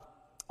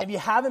If you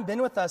haven't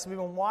been with us, we've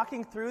been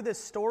walking through this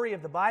story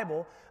of the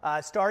Bible,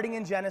 starting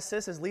in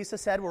Genesis. As Lisa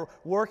said, we're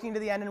working to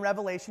the end in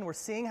Revelation. We're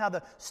seeing how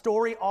the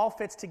story all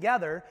fits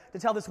together to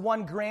tell this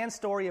one grand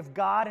story of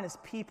God and his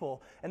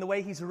people and the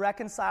way he's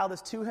reconciled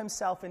us to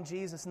himself in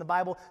Jesus. And the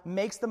Bible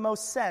makes the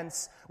most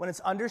sense when it's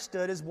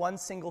understood as one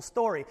single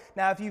story.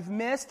 Now, if you've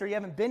missed or you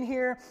haven't been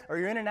here or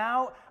you're in and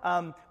out,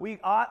 we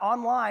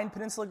online,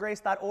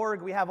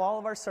 peninsulagrace.org, we have all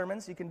of our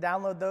sermons. You can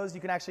download those.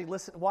 You can actually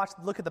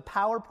look at the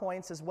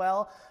PowerPoints as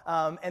well.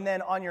 And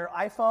then on your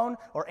iPhone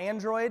or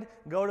Android,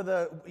 go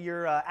to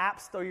your app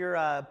store, your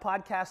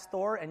podcast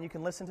store, and you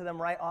can listen to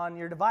them right on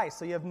your device.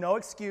 So you have no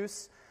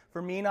excuse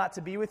for me not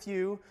to be with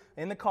you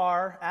in the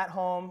car, at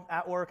home,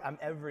 at work. I'm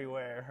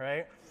everywhere,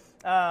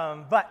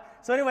 right?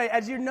 So anyway,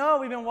 as you know,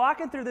 we've been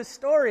walking through this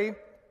story,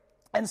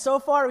 and so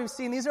far we've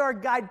seen, these are our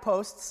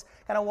guideposts,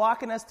 kind of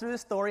walking us through the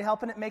story,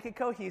 helping it make it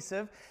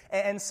cohesive.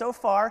 And so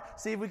far,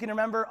 see if we can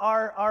remember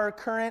our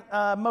current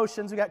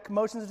motions. We've got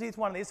motions with each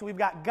one of these. So we've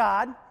got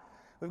God.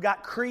 We've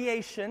got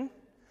creation,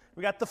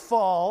 we've got the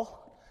fall,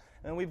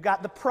 and we've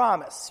got the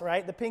promise,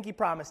 right? The pinky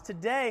promise.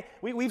 Today,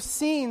 we've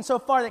seen so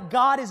far that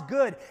God is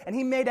good, and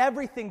he made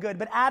everything good.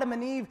 But Adam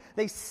and Eve,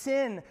 they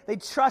sin. They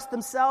trust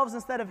themselves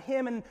instead of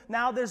him, and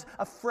now there's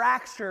a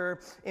fracture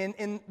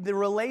in the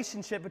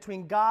relationship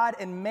between God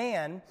and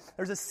man.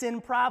 There's a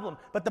sin problem.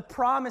 But the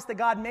promise that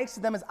God makes to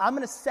them is, I'm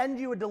going to send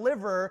you a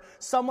deliverer,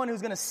 someone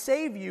who's going to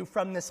save you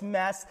from this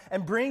mess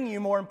and bring you,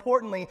 more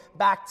importantly,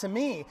 back to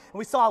me. And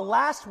we saw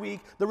last week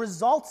the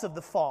results of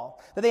the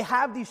fall, that they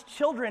have these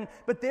children,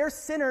 but they're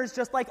sinners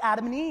just like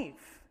Adam and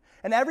Eve.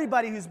 And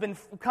everybody who's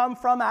come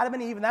from Adam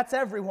and Eve, and that's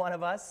every one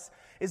of us,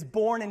 is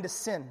born into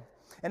sin.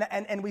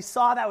 And we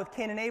saw that with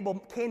Cain and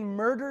Abel. Cain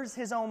murders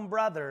his own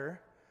brother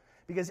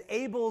because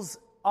Abel's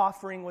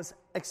offering was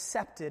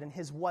accepted and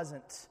his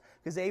wasn't.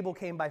 Because Abel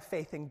came by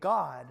faith in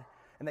God,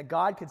 and that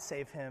God could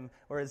save him,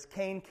 whereas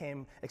Cain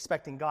came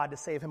expecting God to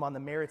save him on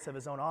the merits of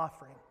his own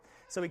offering.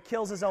 So he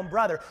kills his own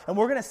brother. And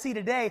we're going to see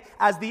today,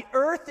 as the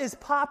earth is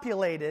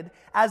populated,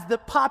 as the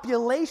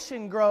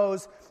population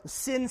grows,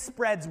 sin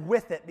spreads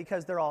with it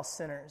because they're all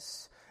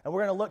sinners. And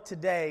we're going to look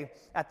today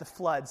at the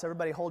flood. So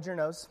everybody hold your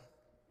nose,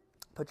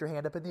 put your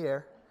hand up in the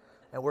air,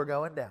 and we're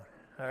going down.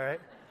 All right?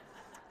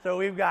 So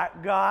we've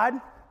got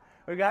God,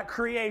 we've got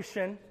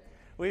creation,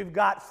 we've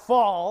got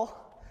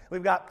fall,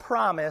 we've got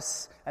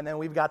promise, and then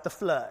we've got the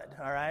flood.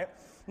 All right?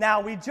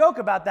 Now, we joke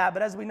about that,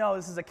 but as we know,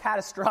 this is a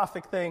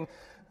catastrophic thing.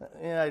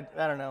 I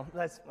don't know.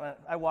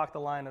 I walk the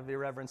line of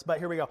irreverence, but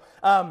here we go.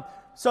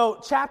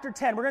 So chapter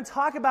 10, we're going to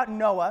talk about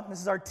Noah.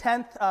 This is our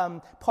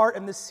 10th part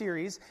in this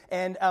series,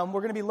 and we're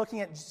going to be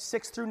looking at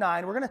 6 through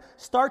 9. We're going to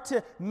start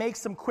to make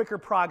some quicker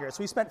progress.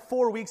 We spent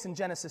 4 weeks in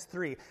Genesis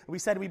 3. We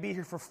said we'd be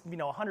here for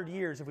 100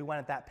 years if we went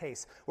at that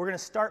pace. We're going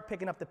to start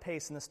picking up the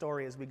pace in the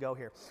story as we go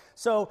here.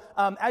 So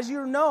as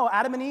you know,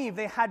 Adam and Eve,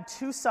 they had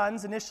 2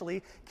 sons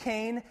initially,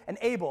 Cain and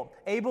Abel.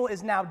 Abel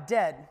is now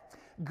dead.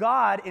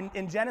 God,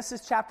 in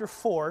Genesis chapter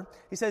 4,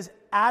 he says,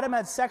 Adam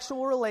had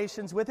sexual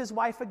relations with his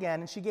wife again,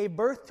 and she gave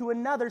birth to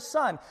another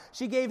son.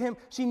 She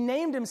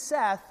named him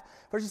Seth,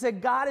 for she said,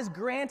 God has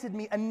granted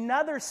me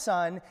another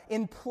son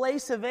in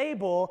place of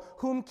Abel,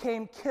 whom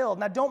Cain killed.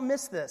 Now, don't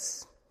miss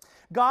this.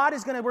 We're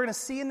going to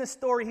see in this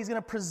story, he's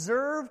going to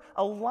preserve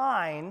a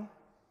line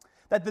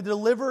that the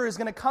deliverer is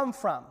going to come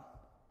from.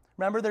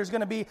 Remember, there's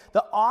going to be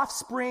the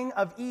offspring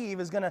of Eve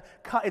it's going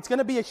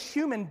to be a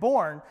human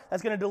born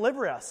that's going to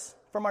deliver us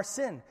from our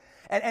sin.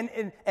 And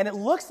it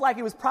looks like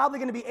it was probably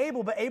going to be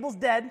Abel, but Abel's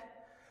dead.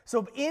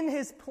 So in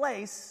his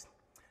place,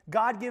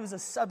 God gives a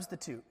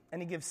substitute,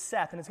 and he gives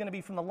Seth. And it's going to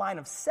be from the line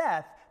of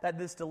Seth that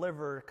this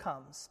deliverer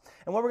comes.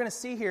 And what we're going to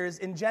see here is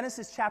in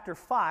Genesis chapter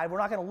 5, we're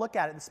not going to look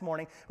at it this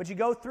morning, but you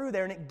go through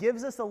there, and it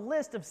gives us a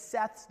list of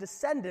Seth's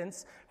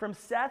descendants from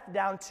Seth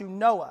down to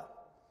Noah.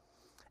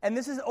 And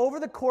this is over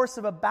the course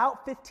of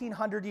about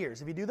 1,500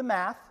 years. If you do the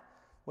math,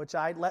 which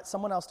I let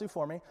someone else do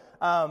for me,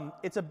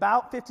 it's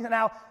about 15.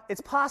 Now,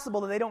 it's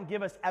possible that they don't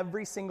give us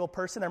every single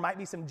person. There might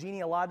be some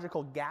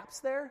genealogical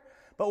gaps there.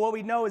 But what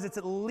we know is it's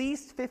at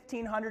least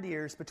 1,500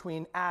 years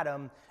between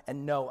Adam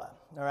and Noah.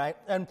 All right?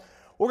 And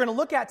what we're going to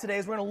look at today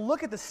is we're going to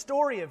look at the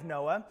story of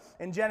Noah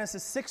in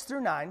Genesis 6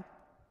 through 9.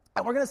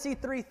 And we're going to see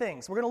 3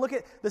 things. We're going to look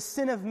at the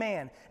sin of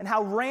man and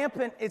how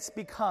rampant it's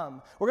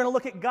become. We're going to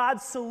look at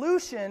God's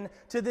solution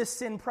to this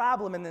sin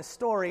problem in this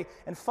story.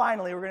 And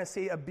finally, we're going to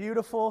see a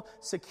beautiful,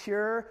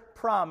 secure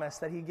promise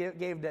that he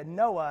gave to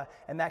Noah,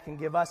 and that can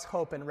give us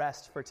hope and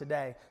rest for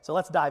today. So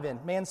let's dive in.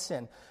 Man's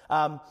sin.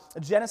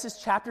 Genesis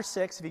chapter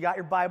 6, if you got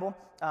your Bible,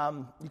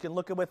 you can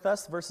look it with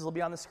us. Verses will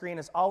be on the screen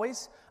as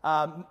always.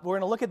 We're going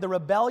to look at the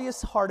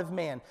rebellious heart of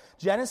man.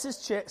 Genesis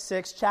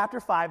 6, chapter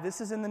 5, this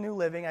is in the New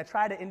Living. I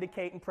try to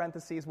indicate in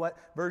parentheses what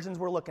versions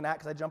we're looking at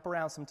because I jump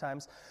around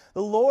sometimes.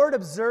 The Lord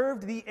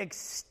observed the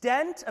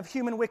extent of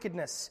human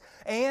wickedness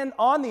and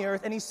on the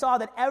earth, and he saw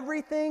that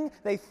everything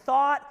they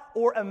thought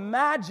or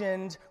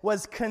imagined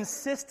was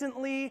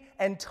consistently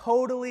and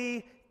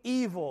totally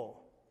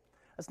evil.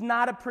 That's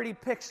not a pretty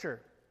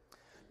picture.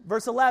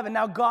 Verse 11,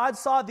 now God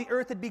saw the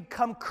earth had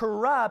become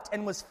corrupt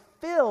and was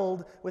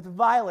filled with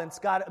violence.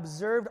 God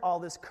observed all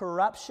this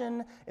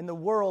corruption in the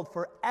world,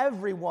 for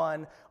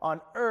everyone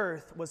on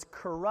earth was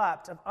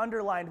corrupt. I've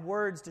underlined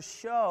words to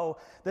show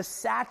the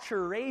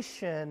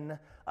saturation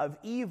of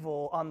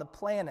evil on the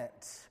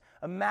planet.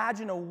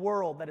 Imagine a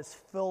world that is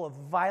full of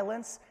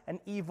violence and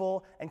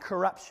evil and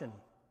corruption.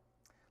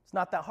 It's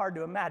not that hard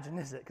to imagine,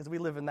 is it? Because we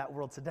live in that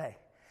world today.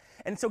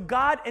 And so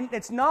God, and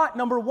it's not,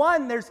 number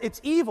one, it's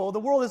evil. The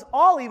world is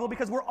all evil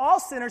because we're all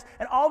sinners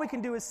and all we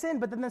can do is sin.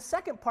 But then the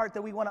second part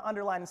that we want to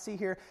underline and see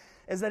here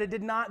is that it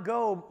did not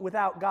go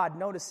without God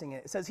noticing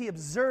it. It says he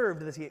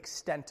observed the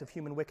extent of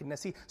human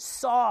wickedness. He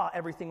saw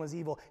everything was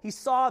evil. He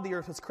saw the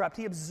earth was corrupt.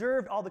 He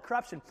observed all the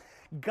corruption.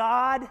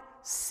 God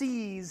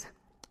sees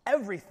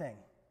everything,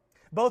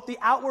 both the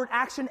outward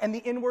action and the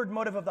inward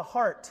motive of the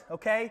heart,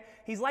 okay?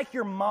 He's like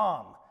your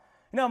mom.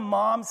 You know,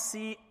 moms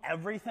see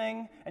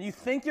everything, and you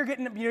think you're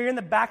in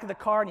the back of the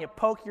car and you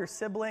poke your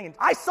sibling, and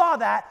I saw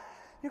that.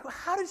 You go,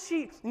 how did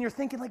she? And you're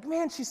thinking like,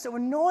 man, she's so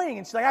annoying.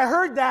 And she's like, I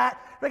heard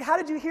that. Like, how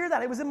did you hear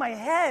that? It was in my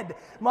head.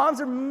 Moms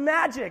are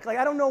magic. Like,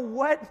 I don't know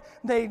what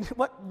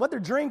they're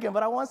drinking,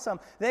 but I want some.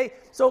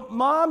 So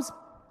moms,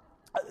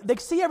 they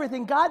see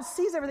everything. God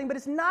sees everything, but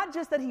it's not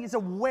just that he's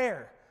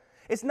aware.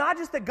 It's not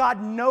just that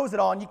God knows it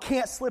all and you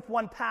can't slip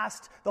one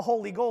past the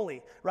holy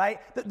goalie, right?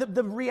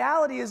 The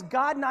reality is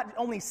God not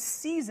only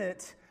sees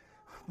it,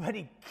 but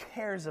he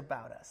cares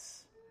about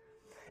us.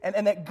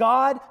 And that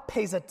God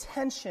pays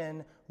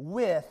attention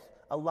with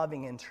a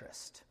loving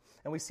interest.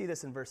 And we see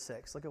this in verse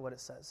 6. Look at what it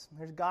says.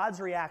 Here's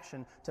God's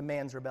reaction to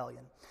man's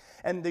rebellion.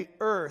 And the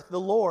earth, the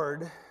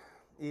Lord,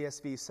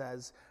 ESV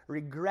says,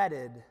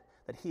 regretted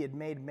that he had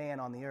made man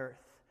on the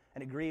earth,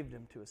 and it grieved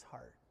him to his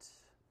heart.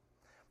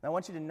 Now, I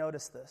want you to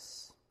notice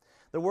this.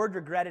 The word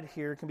regretted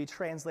here can be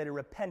translated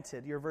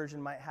repented. Your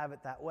version might have it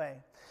that way.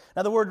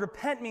 Now, the word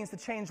repent means to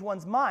change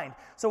one's mind.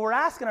 So we're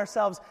asking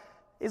ourselves,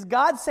 is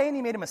God saying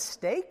he made a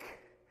mistake?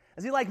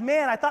 Is he like,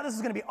 man, I thought this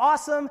was going to be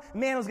awesome.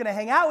 Man was going to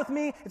hang out with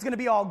me. It's going to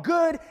be all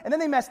good. And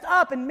then they messed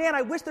up. And man,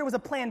 I wish there was a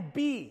plan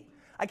B.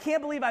 I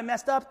can't believe I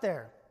messed up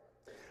there.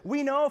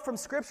 We know from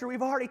Scripture,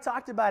 we've already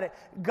talked about it,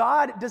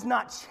 God does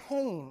not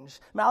change.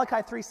 Malachi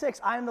 3:6,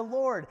 I am the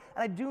Lord,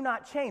 and I do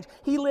not change.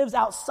 He lives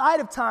outside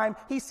of time.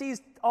 He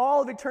sees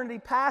all of eternity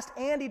past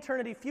and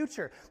eternity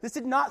future. This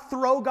did not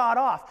throw God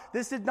off.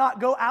 This did not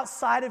go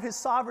outside of his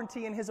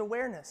sovereignty and his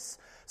awareness.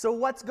 So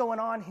what's going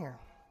on here?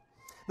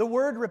 The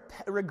word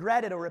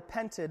regretted or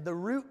repented, the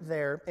root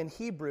there in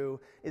Hebrew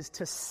is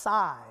to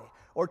sigh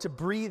or to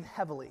breathe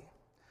heavily.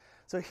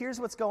 So here's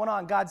what's going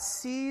on. God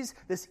sees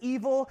this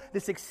evil,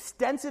 this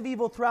extensive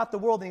evil throughout the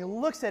world, and he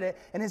looks at it,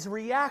 and his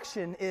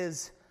reaction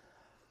is,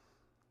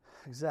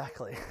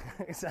 exactly.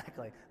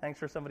 Thanks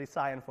for somebody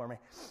sighing for me.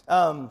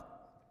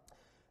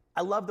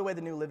 I love the way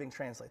the New Living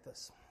translate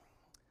this.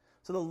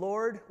 So the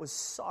Lord was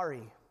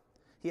sorry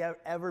he had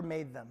ever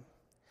made them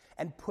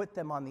and put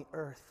them on the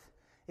earth.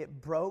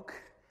 It broke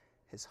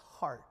his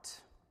heart.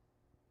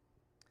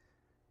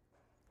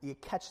 You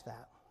catch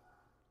that?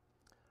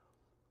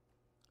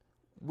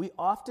 We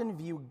often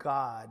view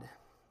God,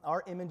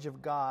 our image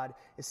of God,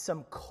 as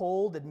some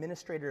cold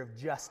administrator of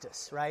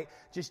justice, right?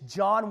 Just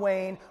John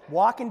Wayne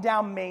walking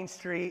down Main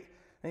Street,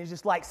 and he's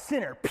just like,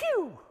 sinner,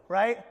 pew,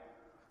 right?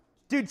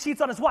 Dude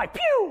cheats on his wife,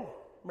 pew,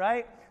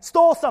 right?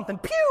 Stole something,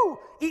 pew,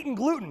 eating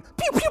gluten,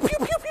 pew, pew, pew,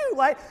 pew, pew,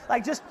 right?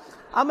 Like just,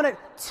 I'm going to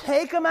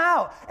take him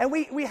out. And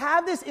we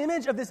have this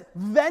image of this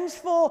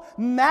vengeful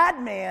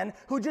madman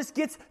who just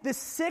gets this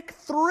sick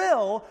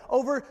thrill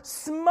over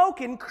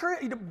smoking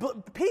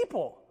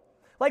people.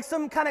 Like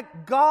some kind of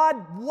God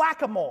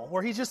whack-a-mole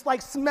where he's just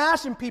like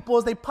smashing people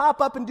as they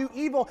pop up and do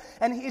evil,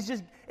 and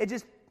it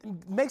just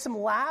makes him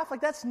laugh.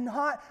 Like that's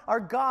not our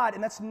God,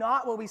 and that's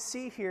not what we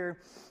see here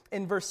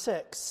in verse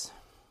 6.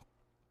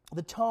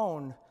 The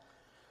tone,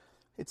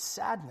 it's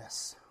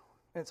sadness,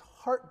 and it's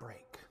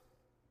heartbreak.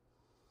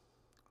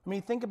 I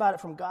mean, think about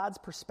it from God's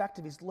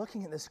perspective. He's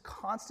looking at this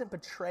constant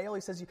betrayal.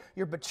 He says,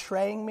 you're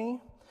betraying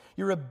me.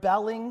 You're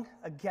rebelling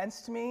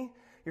against me.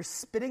 You're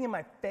spitting in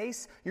my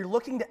face. You're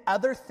looking to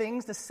other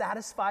things to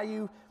satisfy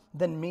you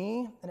than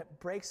me. And it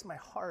breaks my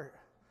heart.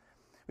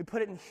 We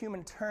put it in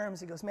human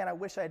terms. He goes, man, I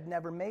wish I had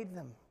never made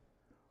them.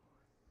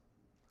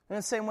 In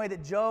the same way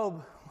that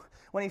Job,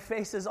 when he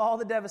faces all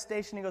the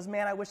devastation, he goes,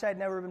 man, I wish I had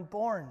never been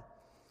born.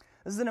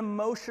 This is an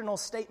emotional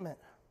statement.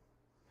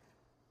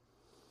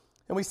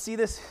 And we see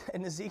this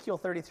in Ezekiel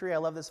 33. I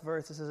love this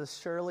verse. It says, as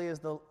surely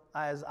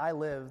as I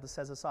live,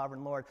 says the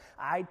sovereign Lord,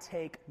 I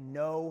take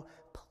no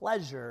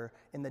pleasure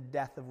in the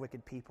death of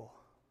wicked people.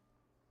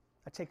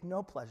 I take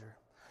no pleasure.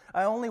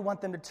 I only want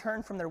them to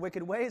turn from their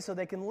wicked ways so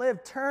they can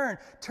live. Turn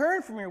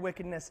from your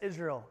wickedness,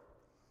 Israel.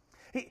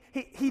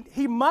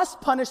 He must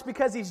punish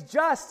because he's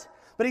just,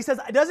 but he says,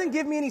 it doesn't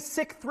give me any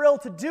sick thrill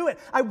to do it.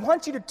 I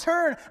want you to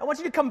turn. I want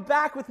you to come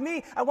back with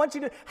me. I want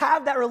you to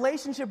have that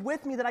relationship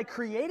with me that I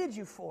created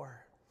you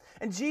for.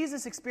 And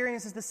Jesus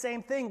experiences the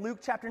same thing, Luke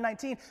chapter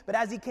 19. But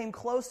as he came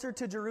closer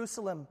to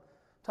Jerusalem,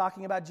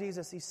 talking about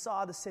Jesus, he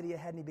saw the city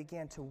ahead and he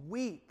began to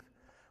weep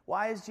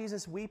Why is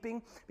Jesus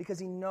weeping? Because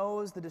he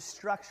knows the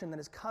destruction that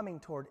is coming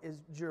toward is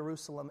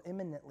Jerusalem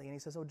imminently. And he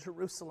says, oh,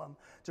 Jerusalem,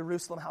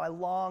 Jerusalem, how I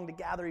long to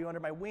gather you under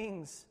my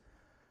wings.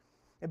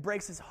 It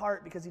breaks his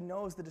heart because he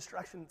knows the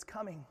destruction that's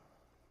coming.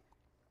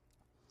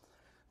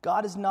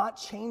 God is not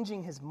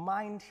changing his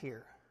mind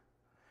here.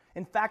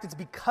 In fact, it's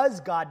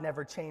because God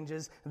never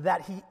changes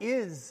that he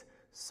is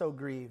so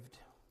grieved.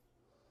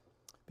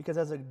 Because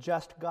as a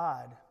just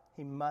God,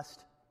 he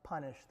must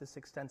punish this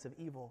extensive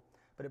evil,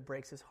 but it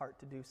breaks his heart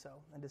to do so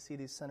and to see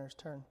these sinners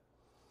turn.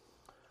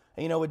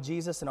 And you know, with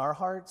Jesus in our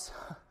hearts,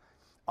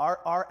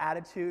 our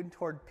attitude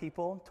toward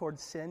people, toward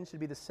sin, should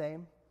be the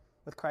same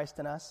with Christ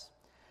in us.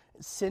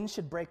 Sin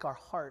should break our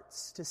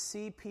hearts to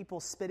see people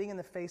spitting in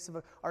the face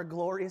of our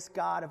glorious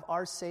God, of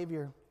our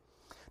Savior,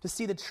 to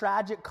see the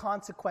tragic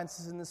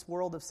consequences in this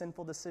world of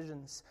sinful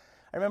decisions.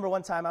 I remember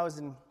one time I was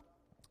in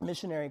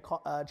missionary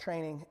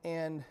training,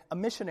 and a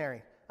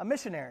missionary,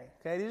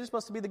 okay, these are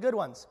supposed to be the good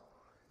ones.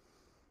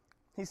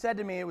 He said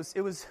to me, it was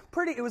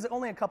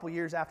only a couple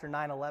years after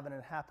 9/11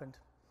 had happened.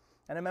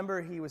 And I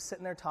remember he was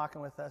sitting there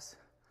talking with us,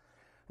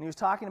 and he was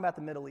talking about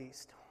the Middle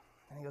East.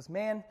 And he goes,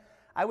 man,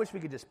 I wish we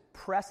could just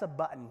press a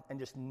button and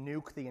just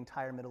nuke the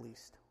entire Middle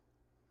East.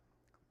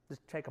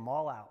 Just take them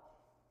all out.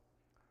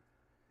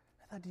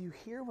 I thought, do you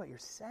hear what you're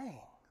saying?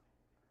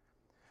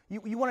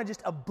 You want to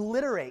just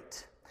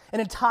obliterate an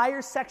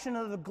entire section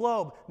of the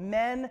globe,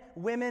 men,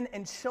 women,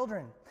 and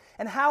children.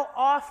 And how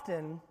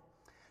often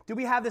do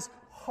we have this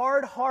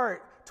hard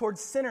heart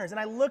towards sinners? And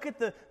I look at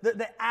the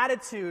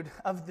attitude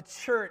of the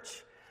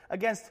church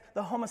against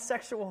the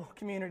homosexual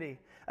community,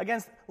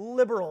 against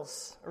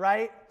liberals,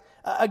 right?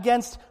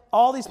 Against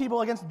all these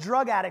people, against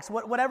drug addicts,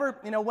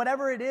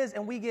 whatever it is,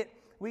 and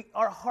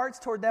our hearts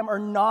toward them are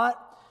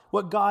not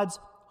what God's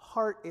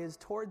heart is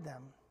toward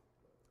them.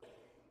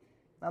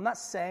 I'm not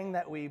saying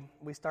that we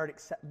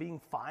start being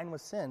fine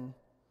with sin,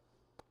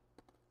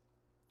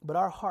 but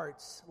our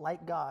hearts,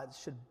 like God's,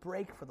 should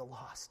break for the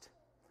lost.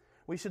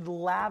 We should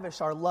lavish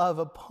our love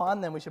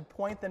upon them. We should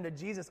point them to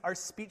Jesus. Our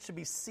speech should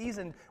be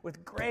seasoned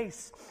with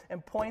grace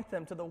and point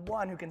them to the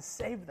one who can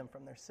save them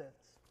from their sins,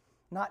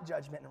 not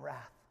judgment and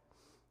wrath.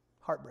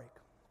 Heartbreak.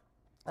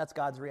 That's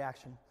God's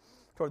reaction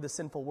toward the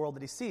sinful world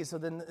that he sees. So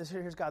then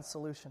here's God's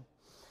solution.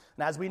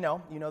 And as we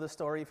know, you know the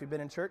story if you've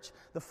been in church,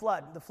 the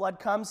flood. The flood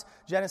comes,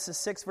 Genesis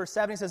 6, verse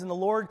 7, he says, and the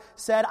Lord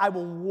said, I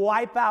will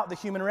wipe out the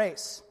human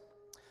race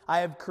I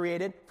have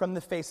created from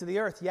the face of the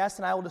earth. Yes,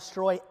 and I will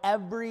destroy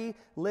every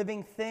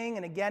living thing.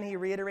 And again, he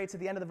reiterates at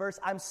the end of the verse,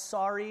 I'm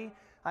sorry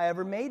I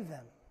ever made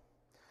them.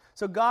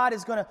 So God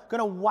is going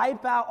to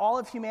wipe out all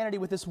of humanity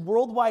with this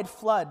worldwide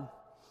flood.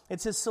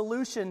 It's his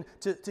solution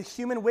to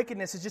human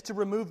wickedness is just to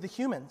remove the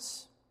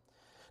humans.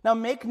 Now,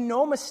 make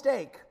no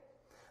mistake.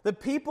 The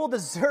people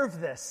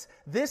deserve this.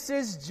 This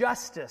is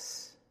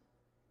justice.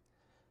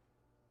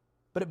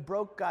 But it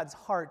broke God's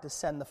heart to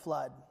send the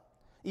flood.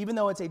 Even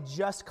though it's a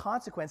just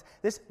consequence,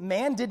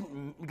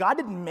 God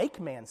didn't make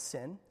man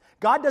sin.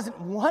 God doesn't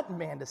want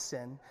man to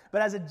sin.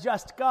 But as a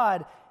just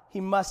God, he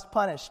must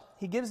punish.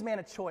 He gives man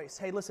a choice.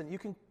 Hey, listen, you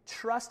can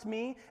trust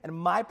me and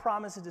my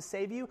promise is to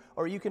save you,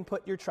 or you can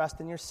put your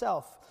trust in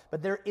yourself.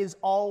 But there is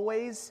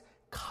always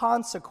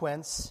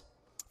consequence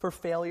for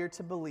failure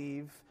to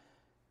believe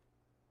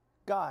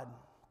God.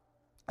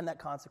 And that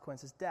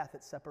consequence is death.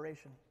 It's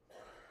separation.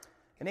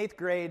 In 8th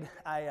grade,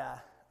 I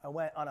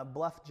went on a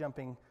bluff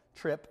jumping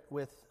trip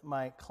with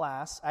my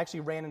class. I actually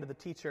ran into the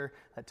teacher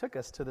that took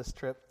us to this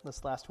trip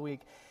this last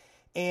week.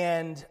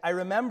 And I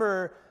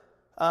remember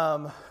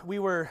so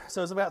it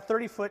was about a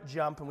 30-foot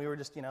jump, and we were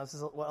just, this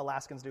is what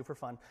Alaskans do for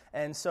fun.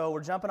 And so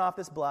we're jumping off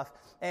this bluff,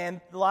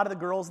 and a lot of the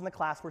girls in the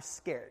class were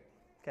scared,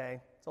 okay?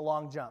 It's a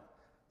long jump.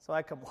 So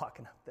I come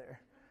walking up there.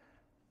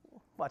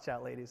 Watch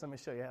out, ladies. Let me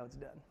show you how it's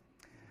done.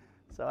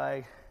 So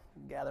I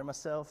gather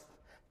myself,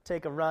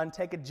 take a run,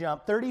 take a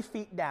jump, 30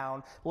 feet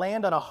down,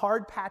 land on a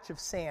hard patch of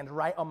sand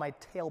right on my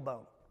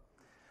tailbone.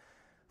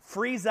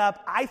 Freeze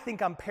up. I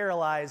think I'm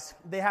paralyzed.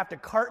 They have to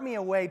cart me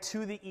away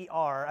to the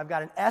ER. I've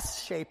got an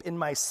S shape in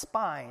my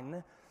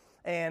spine.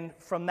 And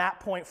from that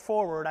point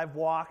forward, I've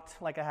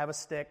walked like I have a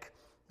stick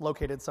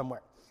located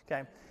somewhere.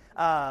 Okay.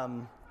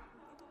 I'm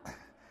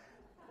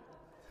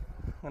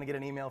going to get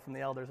an email from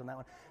the elders on that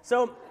one.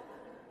 So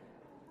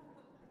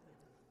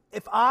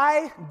if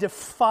I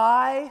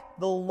defy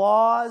the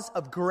laws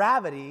of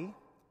gravity,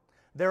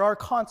 there are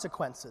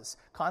consequences.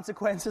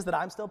 Consequences that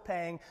I'm still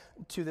paying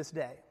to this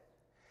day.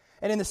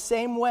 And in the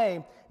same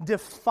way,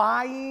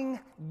 defying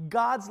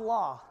God's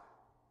law,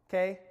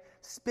 okay,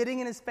 spitting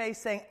in his face,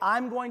 saying,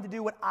 I'm going to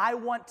do what I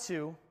want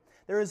to,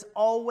 there is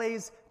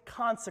always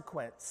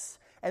consequence.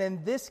 And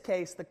in this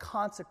case, the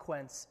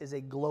consequence is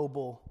a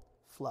global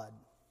flood.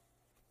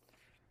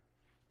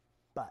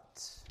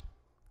 But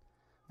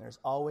there's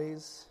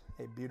always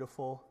a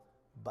beautiful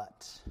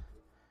but.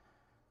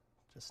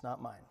 Just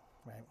not mine,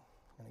 right?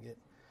 I'm going to get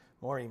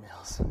more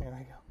emails. Here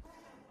we go.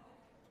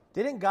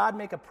 Didn't God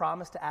make a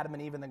promise to Adam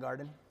and Eve in the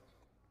garden?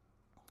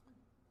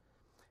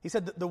 He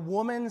said that the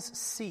woman's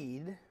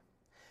seed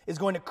is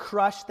going to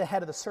crush the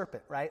head of the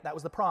serpent, right? That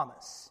was the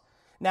promise.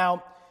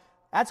 Now,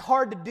 That's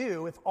hard to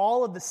do if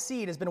all of the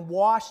seed has been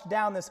washed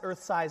down this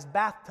earth-sized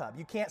bathtub.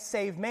 You can't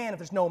save man if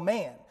there's no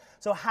man.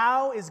 So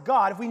how is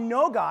God, if we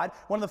know God,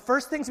 one of the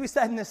first things we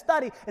said in this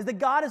study is that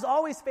God is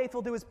always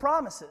faithful to his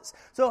promises.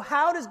 So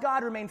how does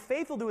God remain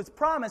faithful to his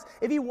promise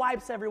if he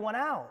wipes everyone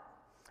out?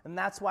 And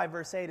that's why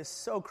verse 8 is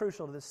so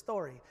crucial to this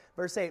story.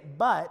 Verse 8,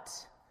 but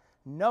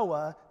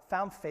Noah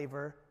found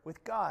favor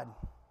with God.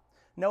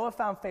 Noah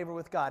found favor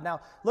with God.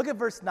 Now, look at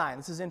verse 9.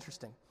 This is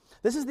interesting.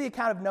 This is the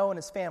account of Noah and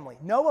his family.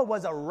 Noah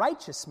was a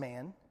righteous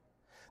man,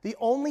 the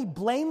only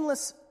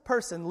blameless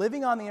person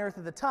living on the earth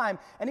at the time,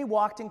 and he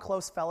walked in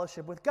close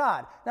fellowship with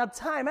God. Now,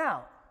 time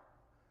out.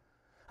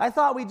 I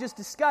thought we just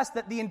discussed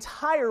that the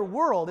entire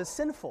world is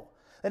sinful,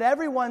 that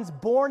everyone's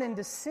born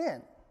into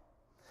sin,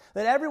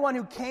 that everyone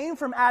who came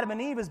from Adam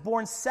and Eve is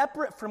born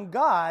separate from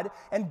God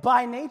and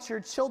by nature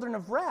children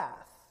of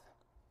wrath.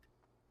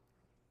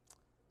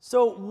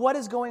 So what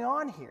is going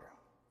on here?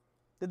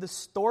 Did the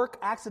stork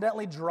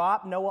accidentally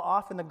drop Noah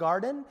off in the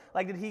garden?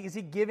 Like, is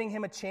he giving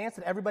him a chance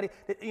that everybody,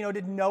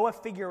 did Noah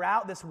figure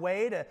out this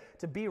way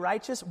to be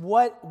righteous?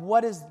 What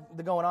is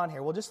going on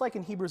here? Well, just like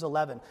in Hebrews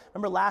 11,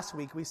 remember last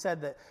week we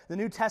said that the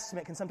New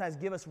Testament can sometimes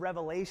give us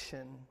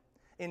revelation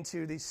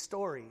into these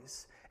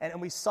stories. And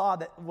we saw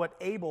that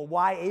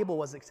why Abel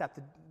was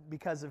accepted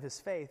because of his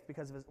faith,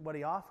 because of what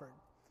he offered.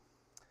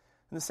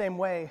 In the same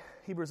way,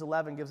 Hebrews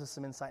 11 gives us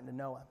some insight into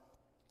Noah.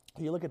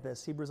 If you look at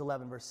this, Hebrews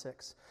 11, verse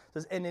 6. It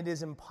says, and it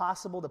is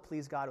impossible to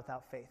please God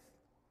without faith.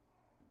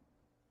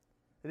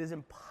 It is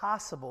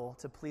impossible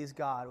to please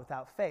God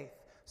without faith.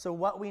 So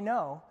what we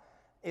know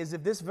is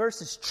if this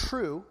verse is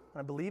true, and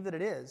I believe that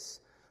it is,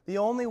 the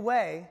only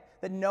way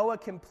that Noah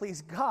can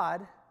please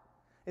God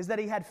is that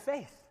he had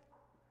faith.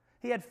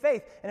 He had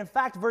faith. And in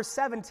fact, verse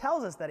 7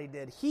 tells us that he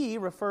did. He,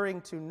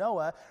 referring to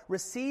Noah,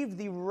 received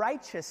the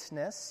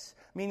righteousness,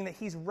 meaning that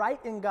he's right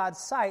in God's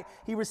sight.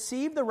 He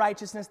received the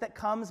righteousness that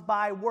comes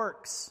by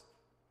works.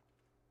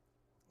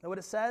 Is that what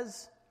it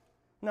says?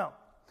 No.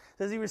 It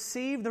says he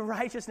received the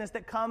righteousness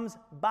that comes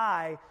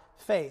by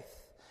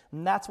faith.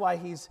 And that's why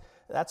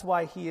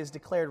he is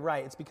declared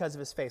right. It's because of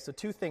his faith. So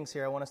two things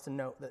here I want us to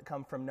note that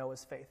come from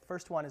Noah's faith.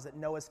 First one is that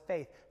Noah's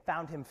faith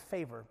found him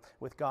favor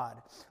with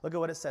God. Look at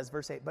what it says,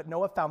 verse 8. But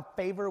Noah found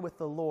favor with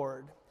the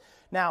Lord.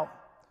 Now,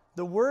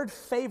 the word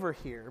favor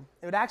here,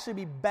 it would actually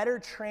be better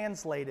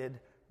translated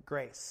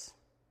grace.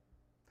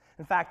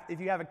 In fact, if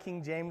you have a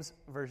King James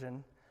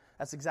version,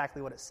 that's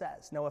exactly what it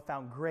says. Noah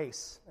found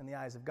grace in the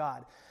eyes of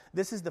God.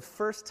 This is the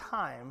first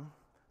time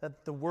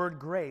that the word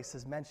grace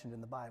is mentioned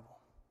in the Bible.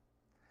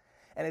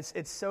 And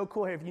it's so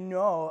cool here. If you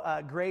know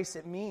grace,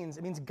 it means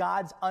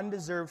God's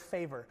undeserved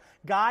favor.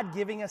 God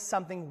giving us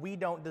something we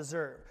don't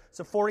deserve.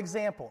 So for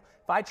example,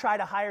 if I try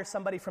to hire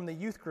somebody from the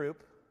youth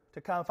group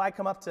to come, if I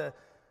come up to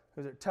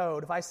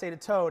Toad, if I say to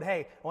Toad,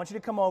 hey, I want you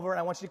to come over and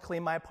I want you to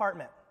clean my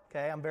apartment.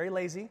 Okay, I'm very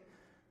lazy,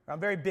 or I'm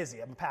very busy.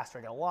 I'm a pastor.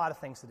 I got a lot of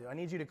things to do. I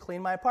need you to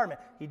clean my apartment.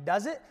 He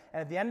does it,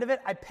 and at the end of it,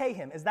 I pay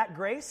him. Is that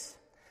grace?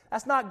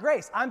 That's not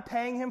grace. I'm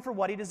paying him for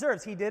what he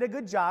deserves. He did a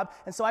good job,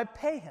 and so I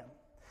pay him.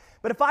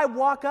 But if I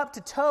walk up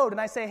to Toad and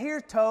I say, here,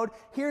 Toad,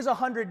 here's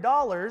 $100,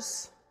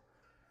 this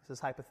is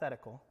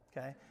hypothetical,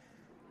 okay?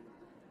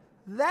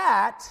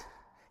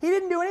 He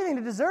didn't do anything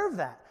to deserve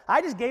that.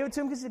 I just gave it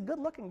to him because he's a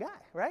good-looking guy,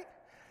 right?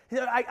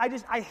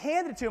 I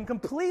handed it to him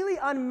completely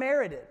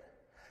unmerited.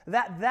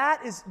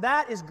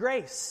 That is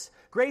grace.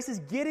 Grace is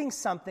getting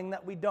something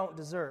that we don't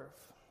deserve.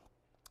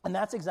 And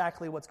that's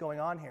exactly what's going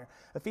on here.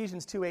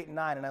 Ephesians 2, 8, and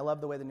 9, and I love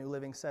the way the New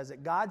Living says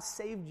it. God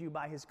saved you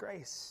by his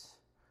grace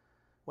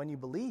when you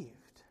believed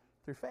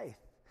through faith.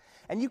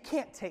 And you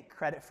can't take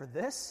credit for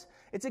this.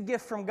 It's a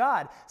gift from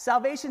God.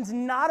 Salvation's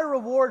not a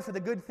reward for the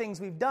good things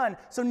we've done,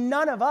 so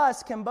none of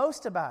us can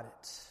boast about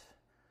it.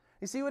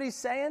 You see what he's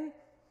saying?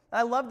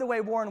 I love the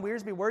way Warren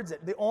Wiersbe words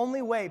it. The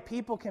only way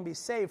people can be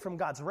saved from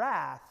God's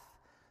wrath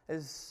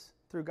is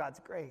through God's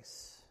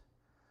grace.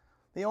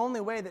 The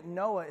only way that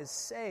Noah is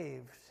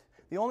saved,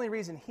 the only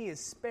reason he is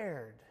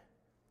spared,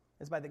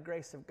 is by the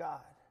grace of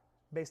God.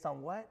 Based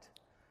on what?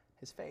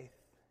 His faith.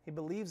 He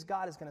believes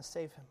God is going to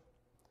save him.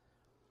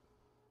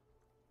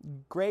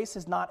 Grace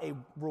is not a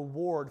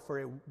reward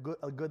for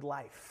a good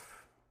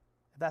life.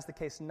 If that's the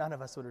case, none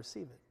of us would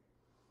receive it.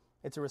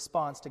 It's a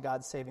response to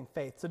God's saving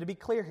faith. So to be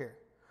clear here,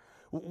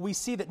 we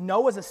see that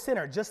Noah's a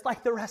sinner, just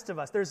like the rest of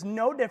us. There's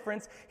no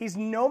difference. He's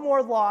no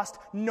more lost,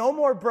 no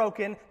more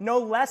broken, no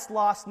less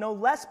lost, no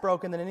less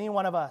broken than any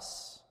one of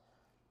us.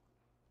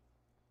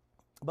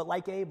 But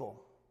like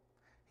Abel,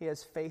 he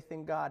has faith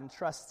in God and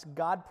trusts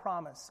God's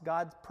promise.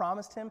 God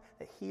promised him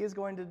that he is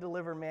going to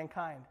deliver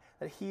mankind,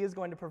 that he is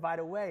going to provide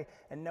a way,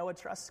 and Noah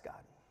trusts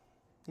God.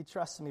 He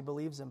trusts him, he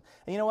believes him.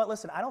 And you know what?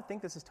 Listen, I don't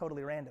think this is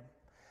totally random.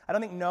 I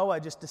don't think Noah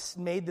just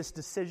made this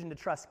decision to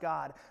trust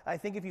God. I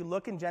think if you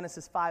look in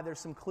Genesis 5, there's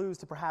some clues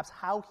to perhaps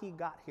how he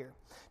got here.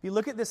 If you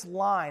look at this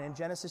line in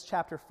Genesis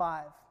chapter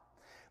 5,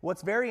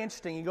 what's very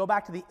interesting, you go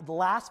back to the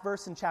last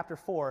verse in chapter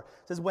 4,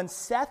 it says, when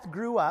Seth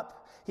grew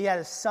up, he had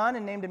a son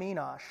and named him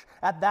Enosh.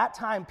 At that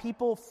time,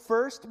 people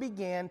first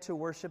began to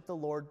worship the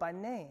Lord by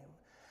name.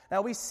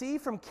 Now we see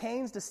from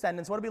Cain's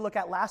descendants, what did we look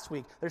at last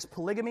week? There's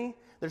polygamy,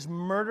 there's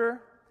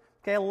murder.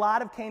 Okay, a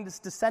lot of Cain's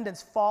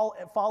descendants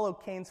follow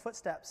Cain's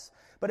footsteps.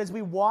 But as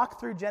we walk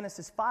through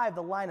Genesis 5,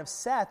 the line of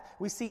Seth,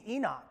 we see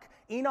Enoch.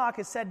 Enoch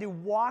is said to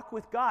walk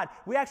with God.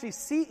 We actually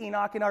see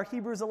Enoch in our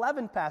Hebrews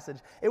 11 passage.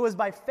 It was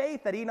by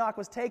faith that Enoch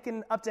was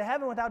taken up to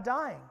heaven without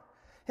dying.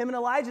 Him and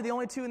Elijah, the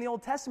only two in the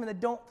Old Testament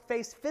that don't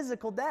face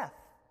physical death.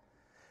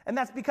 And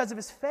that's because of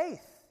his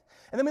faith.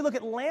 And then we look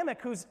at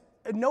Lamech, who's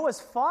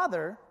Noah's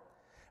father.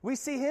 We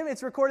see him,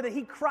 it's recorded that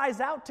he cries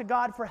out to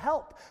God for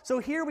help. So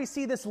here we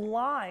see this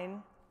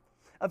line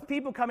of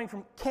people coming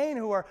from Cain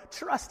who are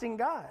trusting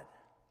God.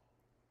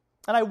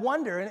 And I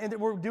wonder, and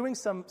we're doing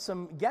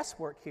some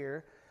guesswork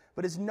here,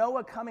 but is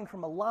Noah coming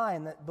from a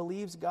line that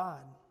believes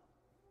God?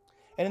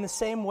 And in the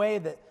same way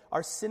that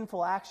our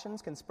sinful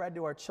actions can spread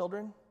to our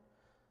children,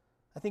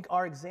 I think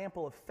our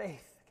example of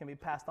faith can be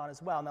passed on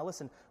as well. Now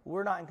listen,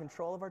 we're not in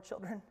control of our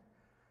children,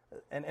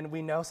 and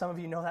we know, some of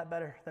you know that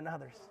better than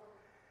others.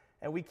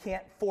 And we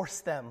can't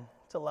force them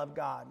to love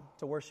God,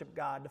 to worship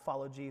God, to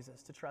follow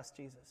Jesus, to trust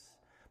Jesus.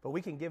 But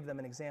we can give them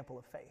an example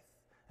of faith,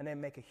 and they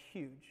make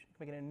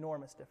an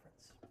enormous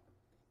difference.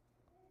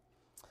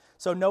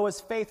 So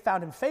Noah's faith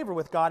found him favor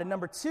with God. And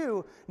number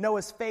 2,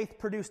 Noah's faith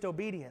produced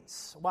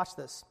obedience. Watch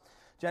this.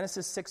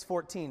 Genesis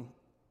 6:14.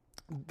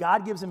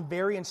 God gives him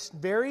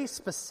very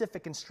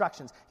specific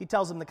instructions. He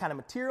tells him the kind of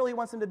material he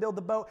wants him to build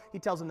the boat. He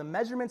tells him the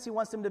measurements he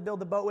wants him to build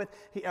the boat with.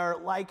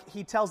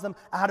 He tells them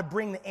how to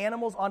bring the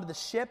animals onto the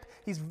ship.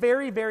 He's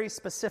very, very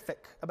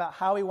specific about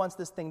how he wants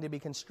this thing to be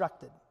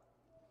constructed.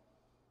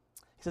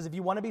 He says, if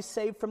you want to be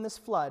saved from this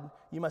flood,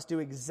 you must do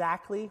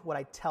exactly what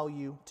I tell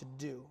you to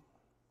do.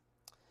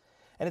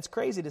 And it's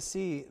crazy to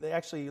see. They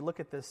actually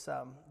look at this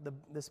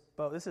this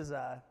boat. This is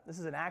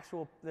an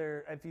actual.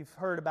 If you've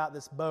heard about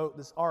this boat,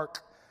 this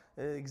ark,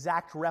 the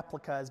exact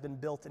replica has been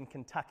built in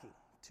Kentucky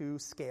to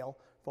scale,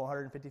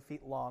 450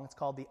 feet long. It's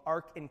called the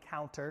Ark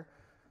Encounter,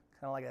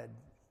 kind of like a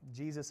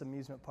Jesus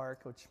amusement park,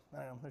 which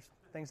I don't know. There's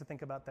things to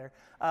think about there.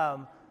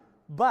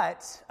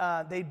 But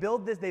they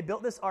built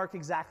this ark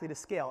exactly to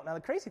scale. Now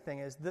the crazy thing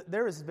is that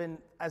there has been,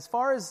 as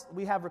far as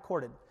we have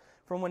recorded,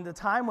 from the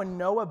time when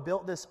Noah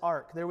built this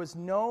ark, there was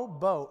no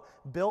boat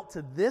built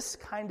to this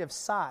kind of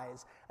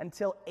size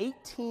until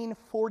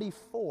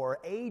 1844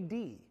 AD,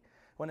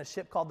 when a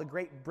ship called the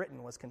Great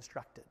Britain was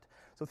constructed.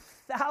 So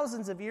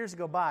thousands of years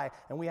go by,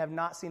 and we had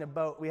not seen a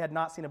boat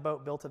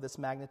built of this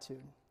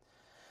magnitude.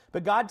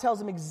 But God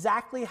tells him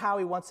exactly how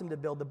he wants him to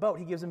build the boat.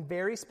 He gives him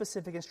very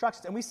specific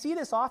instructions. And we see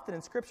this often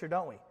in Scripture,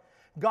 don't we?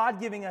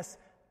 God giving us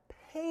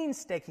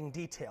painstaking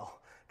detail.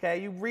 Okay,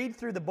 you read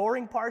through the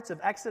boring parts of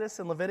Exodus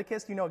and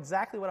Leviticus, you know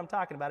exactly what I'm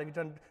talking about if you're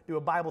trying to do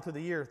a Bible through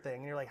the year thing.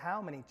 And you're like,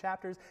 how many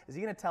chapters? Is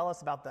he going to tell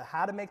us about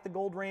how to make the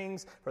gold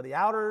rings for the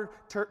outer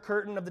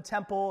curtain of the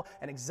temple,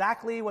 and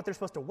exactly what they're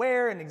supposed to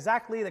wear, and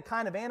exactly the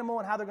kind of animal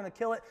and how they're going to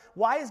kill it?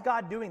 Why is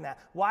God doing that?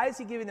 Why is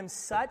he giving them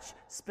such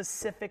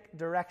specific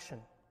direction?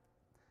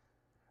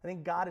 I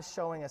think God is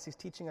showing us, he's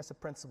teaching us a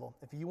principle.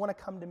 If you want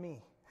to come to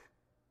me,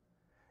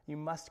 you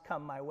must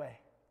come my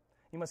way.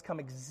 You must come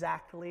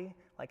exactly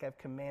like I've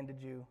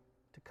commanded you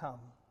to come.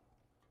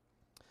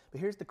 But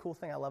here's the cool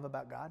thing I love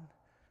about God,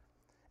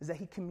 is that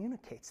he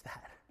communicates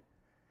that.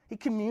 He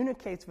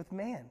communicates with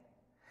man.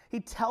 He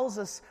tells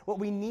us what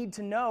we need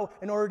to know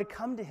in order to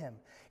come to him.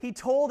 He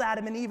told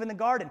Adam and Eve in the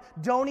garden,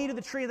 don't eat of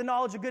the tree of the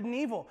knowledge of good and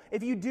evil.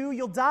 If you do,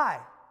 you'll die.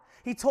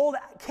 He told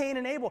Cain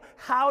and Abel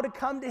how to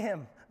come to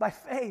him by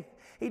faith.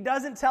 He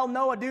doesn't tell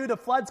Noah, dude, the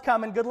flood's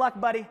coming. Good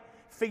luck, buddy.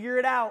 Figure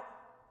it out.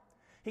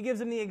 He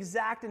gives him the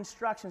exact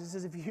instructions. He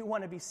says, if you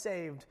want to be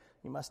saved,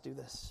 you must do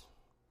this.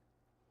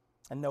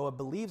 And Noah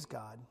believes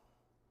God.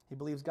 He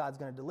believes God's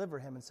going to deliver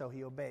him, and so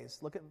he obeys.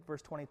 Look at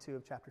verse 22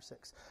 of chapter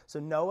 6. So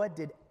Noah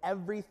did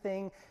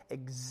everything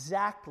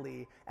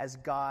exactly as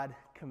God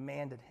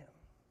commanded him.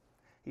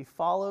 He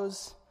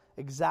follows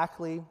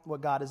exactly what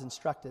God has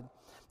instructed.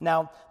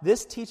 Now,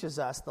 this teaches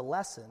us the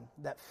lesson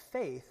that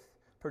faith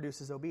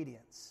produces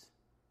obedience.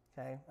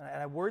 Okay?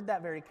 And I word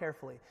that very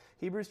carefully.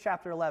 Hebrews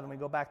chapter 11, we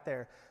go back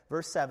there.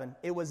 Verse 7,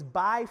 it was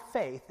by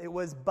faith, it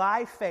was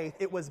by faith,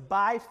 it was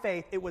by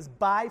faith, it was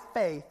by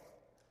faith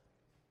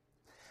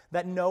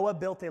that Noah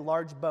built a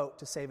large boat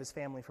to save his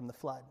family from the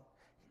flood.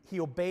 He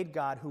obeyed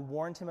God, who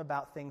warned him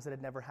about things that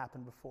had never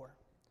happened before.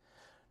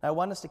 Now, I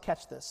want us to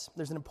catch this.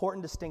 There's an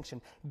important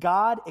distinction.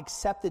 God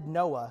accepted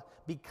Noah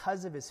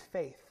because of his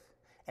faith,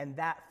 and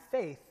that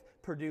faith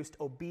produced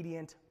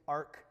obedient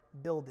ark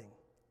building.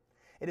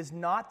 It is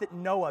not that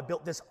Noah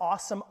built this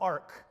awesome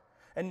ark,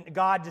 and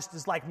God just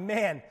is like,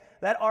 man,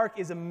 that ark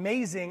is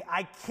amazing.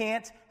 I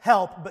can't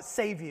help but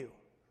save you.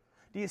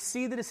 Do you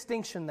see the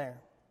distinction there?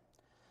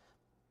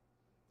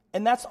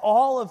 And that's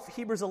all of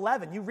Hebrews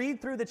 11. You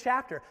read through the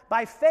chapter.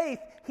 By faith,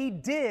 he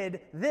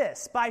did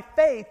this. By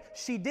faith,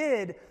 she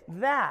did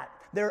that.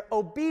 Their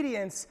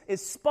obedience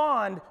is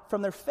spawned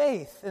from their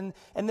faith. And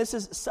this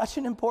is such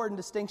an important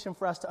distinction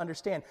for us to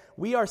understand.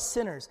 We are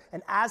sinners,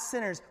 and as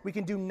sinners, we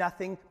can do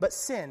nothing but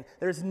sin.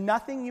 There's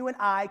nothing you and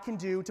I can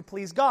do to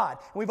please God.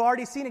 And we've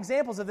already seen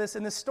examples of this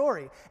in this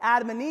story.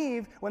 Adam and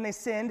Eve, when they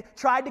sinned,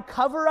 tried to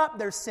cover up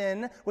their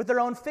sin with their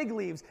own fig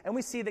leaves, and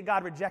we see that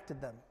God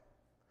rejected them.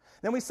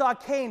 Then we saw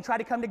Cain try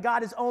to come to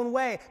God his own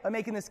way by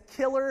making this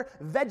killer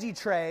veggie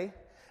tray,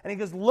 and he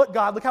goes, look,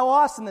 God, look how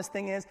awesome this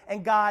thing is,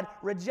 and God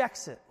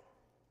rejects it.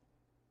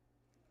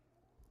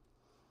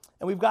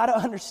 And we've got to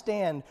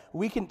understand,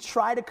 we can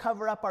try to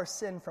cover up our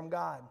sin from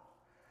God.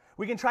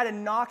 We can try to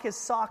knock his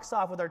socks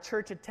off with our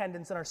church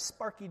attendance and our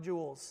sparky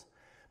jewels.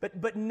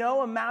 But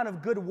no amount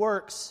of good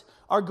works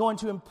are going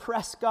to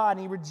impress God. And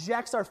he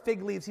rejects our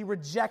fig leaves. He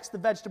rejects the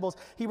vegetables.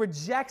 He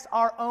rejects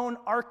our own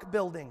ark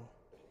building.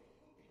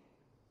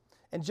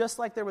 And just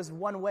like there was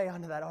one way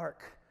onto that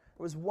ark,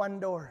 there was one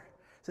door.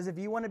 It says if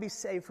you want to be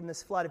saved from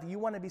this flood, if you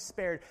want to be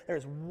spared,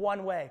 there's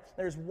one way.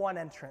 There's one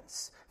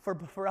entrance.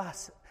 For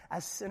us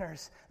as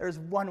sinners, there's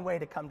one way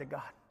to come to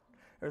God.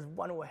 There's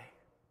one way.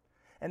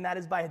 And that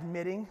is by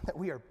admitting that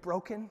we are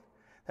broken,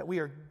 that we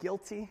are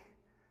guilty,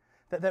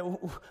 that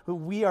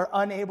we are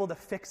unable to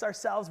fix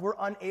ourselves. We're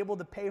unable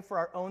to pay for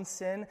our own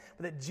sin,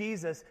 but that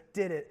Jesus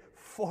did it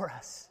for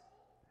us.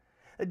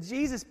 That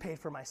Jesus paid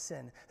for my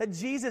sin. That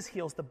Jesus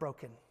heals the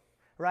broken,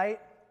 right?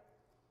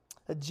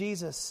 That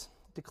Jesus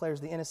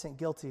declares the innocent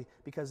guilty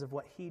because of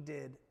what he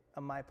did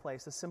in my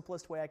place. The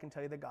simplest way I can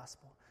tell you the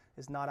gospel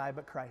is not I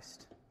but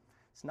Christ.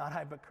 It's not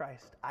I but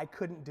Christ. I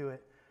couldn't do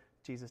it.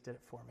 Jesus did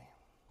it for me.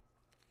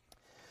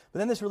 But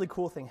then this really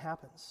cool thing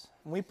happens.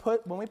 When we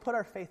put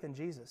our faith in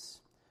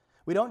Jesus,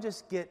 we don't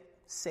just get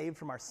saved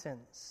from our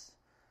sins.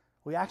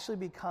 We actually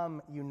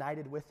become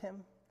united with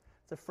him.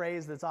 It's a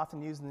phrase that's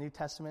often used in the New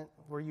Testament.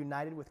 We're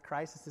united with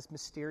Christ. It's this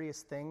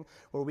mysterious thing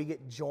where we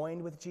get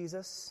joined with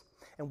Jesus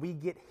and we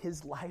get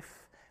his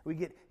life. We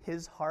get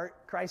his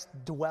heart. Christ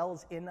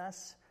dwells in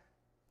us.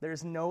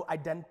 There's no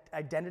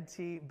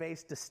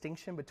identity-based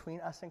distinction between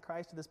us and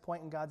Christ at this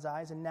point in God's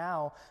eyes. And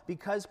now,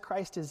 because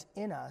Christ is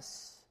in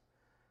us,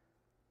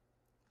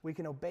 we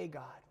can obey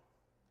God.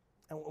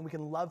 And we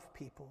can love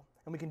people.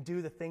 And we can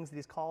do the things that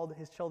he's called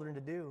his children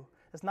to do.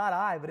 It's not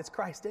I, but it's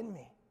Christ in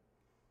me.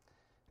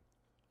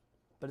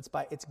 But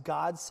it's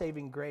God's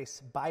saving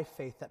grace by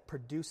faith that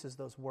produces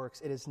those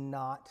works. It is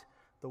not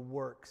the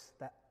works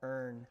that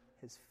earn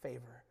his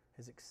favor,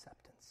 his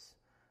acceptance.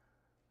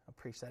 I'll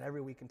preach that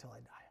every week until I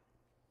die.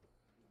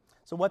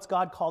 So what's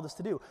God called us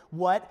to do?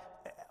 What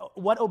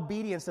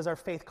obedience does our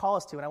faith call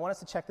us to? And I want us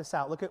to check this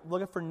out. Look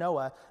at for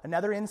Noah,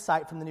 another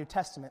insight from the New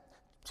Testament.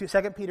 2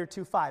 Peter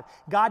 2:5.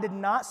 God did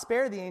not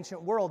spare the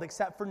ancient world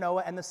except for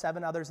Noah and the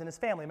 7 others in his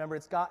family. Remember,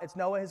 it's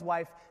Noah, his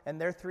wife, and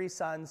their 3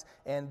 sons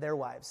and their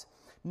wives.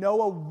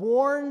 Noah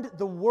warned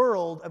the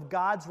world of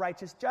God's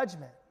righteous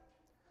judgment.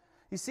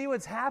 You see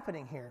what's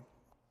happening here?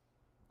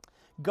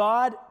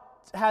 God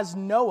has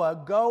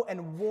Noah go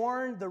and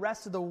warn the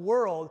rest of the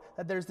world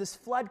that there's this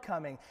flood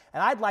coming.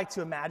 And I'd like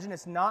to imagine,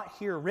 it's not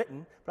here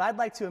written, but I'd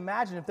like to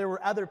imagine if there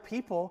were other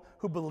people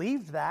who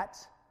believed that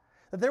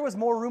there was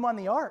more room on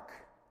the ark.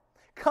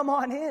 Come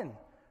on in,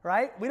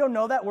 right? We don't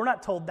know that. We're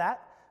not told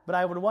that, but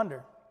I would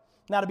wonder.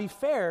 Now, to be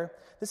fair,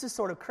 this is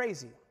sort of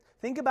crazy.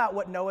 Think about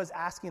what Noah's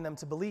asking them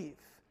to believe.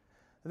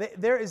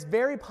 There is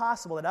very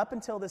possible that up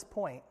until this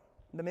point,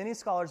 the many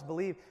scholars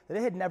believe that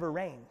it had never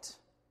rained.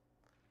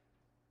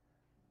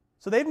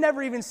 So they've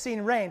never even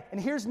seen rain.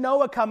 And here's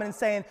Noah coming and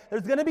saying,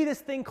 there's going to be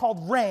this thing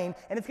called rain,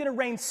 and it's going to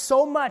rain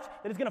so much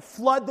that it's going to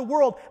flood the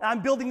world, and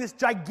I'm building this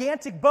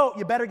gigantic boat.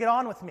 You better get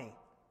on with me.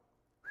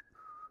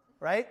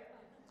 Right?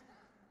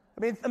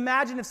 I mean,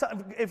 imagine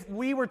if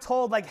we were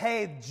told, like,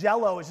 hey,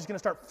 Jell-O is just going to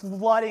start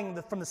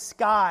flooding from the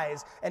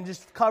skies and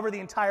just cover the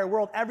entire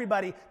world.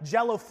 Everybody,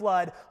 Jell-O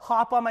flood,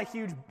 hop on my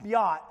huge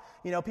yacht.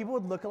 You know, people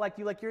would look at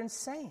you like you're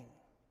insane.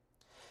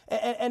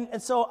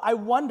 And so I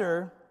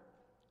wonder,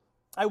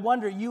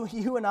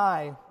 you and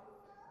I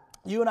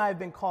have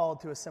been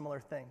called to a similar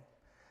thing,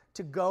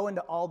 to go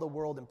into all the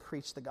world and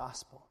preach the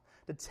gospel,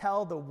 to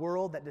tell the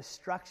world that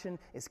destruction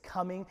is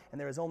coming and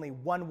there is only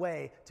one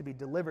way to be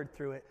delivered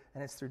through it,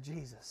 and it's through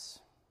Jesus.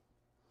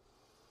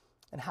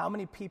 And how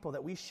many people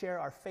that we share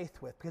our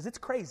faith with, because it's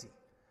crazy.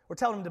 We're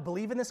telling them to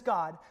believe in this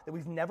God that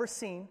we've never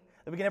seen,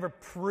 that we can never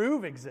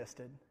prove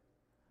existed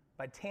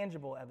by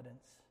tangible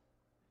evidence.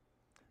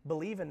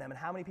 Believe in them, and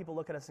how many people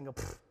look at us and go,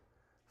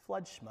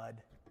 flood schmud.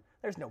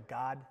 There's no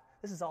God.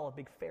 This is all a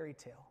big fairy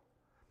tale.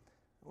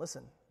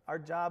 Listen, our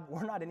job,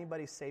 we're not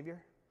anybody's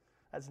savior.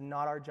 That's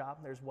not our job.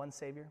 There's one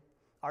Savior.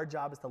 Our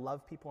job is to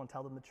love people and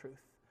tell them the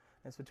truth.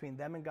 And it's between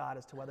them and God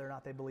as to whether or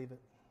not they believe it.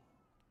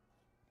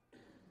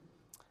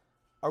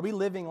 Are we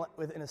living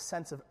within a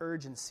sense of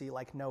urgency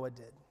like Noah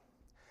did?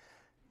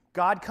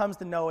 God comes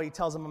to Noah. He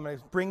tells him, I'm going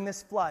to bring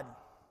this flood.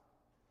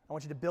 I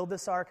want you to build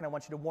this ark, and I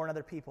want you to warn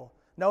other people.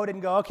 Noah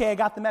didn't go, okay, I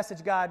got the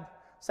message, God.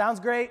 Sounds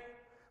great.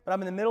 but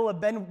I'm in the middle of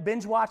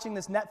binge watching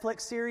this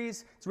Netflix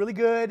series. It's really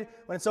good.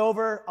 When it's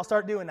over, I'll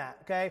start doing that,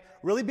 okay?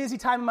 Really busy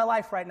time in my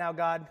life right now,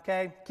 God,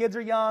 okay? Kids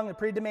are young, they're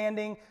pretty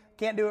demanding.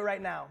 Can't do it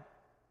right now.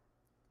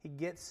 He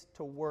gets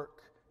to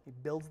work. He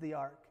builds the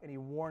ark, and he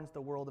warns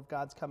the world of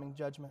God's coming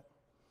judgment.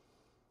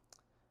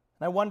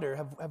 And I wonder,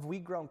 have we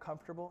grown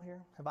comfortable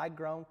here? Have I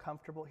grown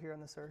comfortable here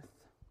on this earth?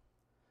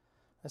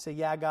 I say,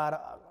 yeah, God,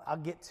 I'll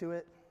get to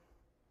it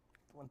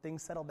when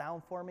things settle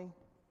down for me.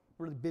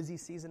 Really busy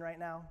season right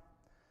now.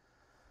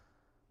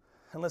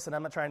 And listen,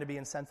 I'm not trying to be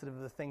insensitive to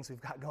the things we've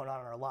got going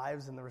on in our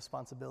lives and the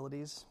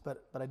responsibilities,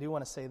 but I do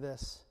want to say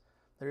this.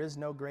 There is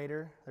no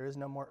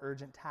more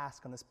urgent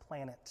task on this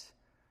planet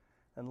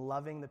than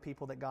loving the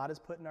people that God has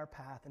put in our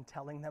path and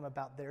telling them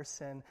about their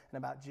sin and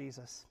about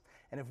Jesus.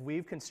 And if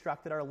we've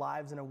constructed our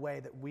lives in a way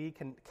that we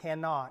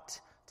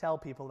cannot tell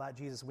people about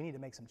Jesus, we need to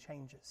make some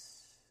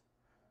changes.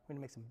 We need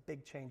to make some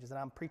big changes, and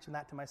I'm preaching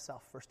that to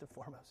myself first and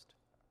foremost.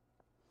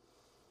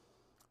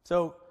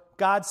 So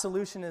God's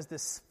solution is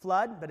this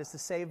flood, but it's to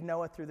save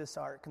Noah through this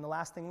ark. And the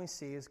last thing we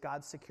see is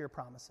God's secure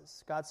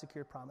promises. God's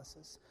secure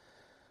promises.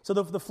 So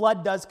the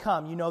flood does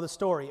come. You know the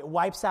story. It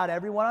wipes out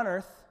everyone on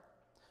earth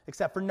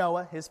except for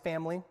Noah, his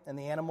family, and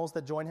the animals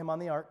that join him on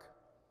the ark.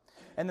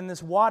 And then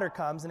this water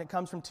comes, and it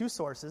comes from two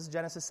sources,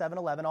 Genesis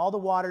 7:11. All the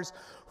waters,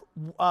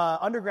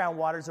 underground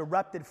waters,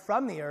 erupted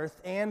from the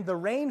earth, and the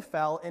rain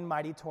fell in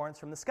mighty torrents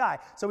from the sky.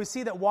 So we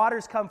see that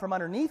waters come from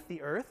underneath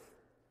the earth,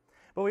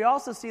 but we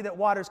also see that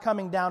water's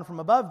coming down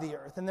from above the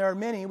earth. And there are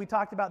many, we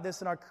talked about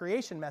this in our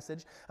creation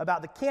message,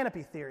 about the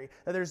canopy theory,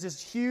 that there's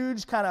this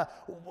huge kind of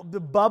the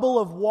bubble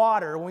of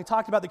water. When we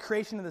talked about the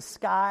creation of the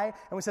sky,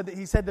 and we said that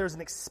he said there's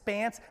an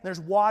expanse, and there's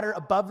water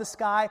above the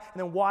sky,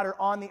 and then water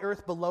on the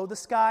earth below the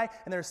sky.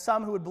 And there's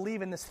some who would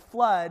believe in this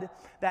flood,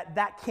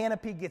 that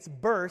canopy gets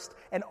burst,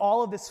 and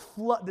all of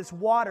this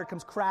water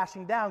comes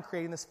crashing down,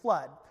 creating this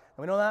flood. And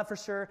we know that for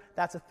sure.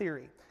 That's a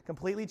theory.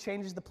 Completely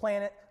changes the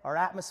planet, our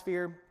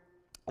atmosphere.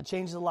 It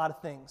changes a lot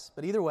of things.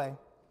 But either way,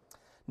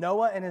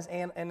 Noah and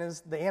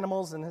the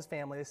animals and his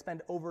family, they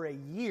spend over a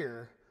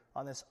year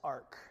on this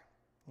ark.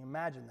 Can you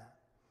imagine that?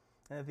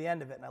 And at the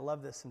end of it, and I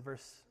love this in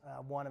verse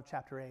 1 of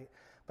chapter 8,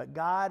 but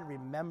God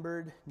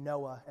remembered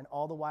Noah and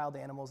all the wild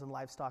animals and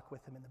livestock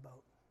with him in the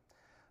boat.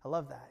 I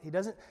love that. He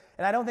doesn't,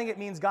 and I don't think it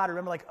means God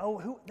remember like,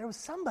 there was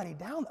somebody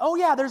down. Oh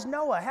yeah, there's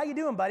Noah. How you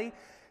doing, buddy?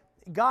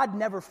 God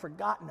never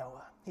forgot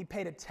Noah. He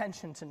paid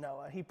attention to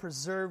Noah. He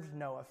preserved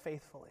Noah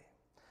faithfully.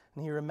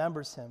 And he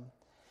remembers him.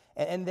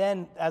 And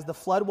then as the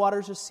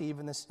floodwaters recede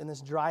and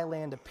this dry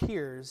land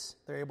appears,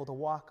 they're able to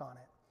walk on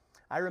it.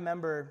 I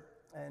remember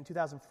in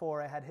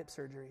 2004, I had hip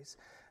surgeries.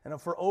 And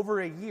for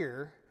over a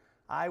year,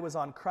 I was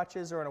on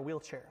crutches or in a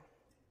wheelchair.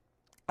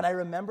 And I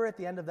remember at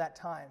the end of that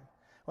time,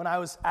 when I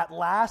was at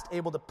last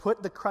able to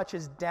put the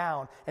crutches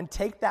down and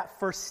take that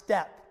first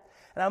step.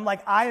 And I'm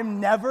like, I am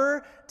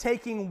never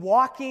taking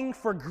walking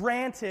for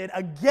granted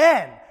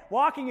again.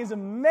 Walking is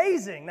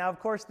amazing. Now, of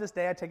course, this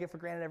day I take it for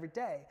granted every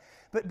day.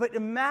 But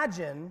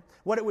imagine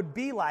what it would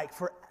be like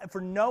for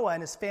Noah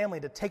and his family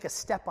to take a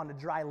step onto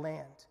dry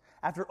land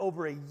after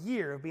over a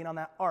year of being on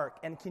that ark.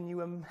 And can you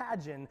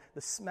imagine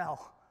the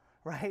smell,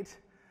 right?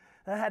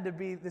 That had to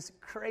be this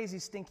crazy,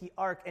 stinky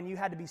ark, and you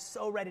had to be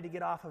so ready to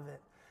get off of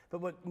it.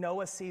 But what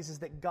Noah sees is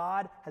that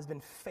God has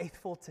been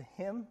faithful to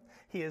him.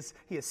 He has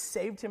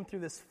saved him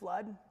through this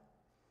flood.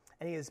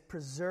 And he has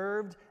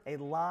preserved a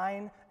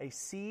line, a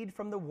seed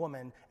from the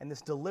woman, and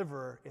this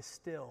deliverer is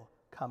still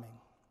coming.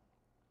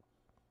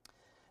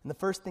 And the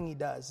first thing he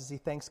does is he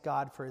thanks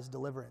God for his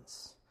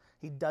deliverance.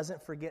 He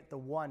doesn't forget the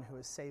one who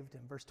has saved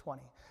him. Verse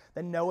 20.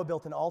 Then Noah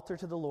built an altar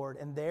to the Lord,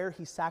 and there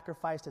he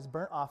sacrificed as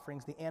burnt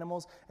offerings the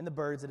animals and the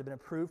birds that had been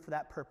approved for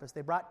that purpose.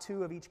 They brought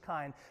 2 of each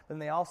kind, but then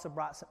they also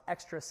brought some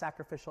extra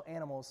sacrificial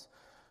animals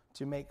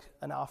to make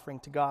an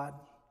offering to God.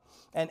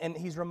 And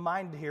he's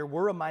reminded here,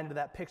 we're reminded of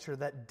that picture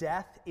that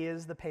death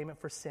is the payment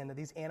for sin, that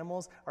these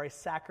animals are a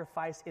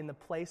sacrifice in the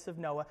place of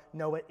Noah.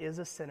 Noah is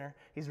a sinner.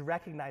 He's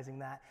recognizing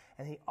that,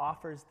 and he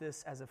offers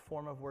this as a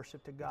form of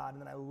worship to God.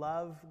 And then I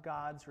love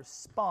God's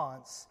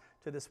response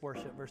to this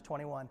worship, verse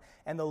 21.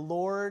 And the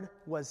Lord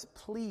was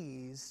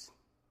pleased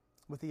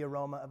with the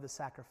aroma of the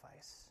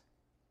sacrifice.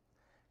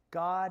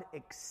 God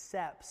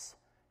accepts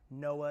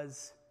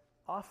Noah's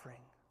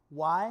offering.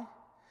 Why?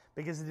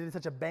 Because he did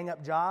such a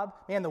bang-up job.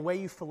 Man, the way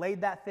you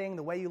filleted that thing,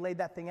 the way you laid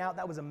that thing out,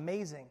 that was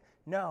amazing.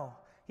 No,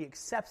 he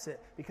accepts it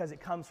because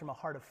it comes from a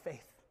heart of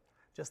faith,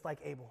 just like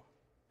Abel.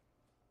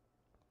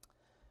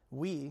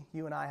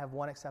 You and I, have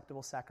one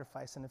acceptable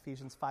sacrifice. In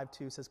Ephesians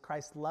 5:2 says,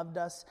 Christ loved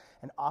us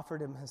and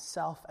offered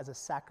himself as a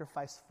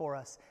sacrifice for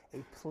us,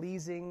 a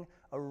pleasing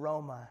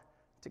aroma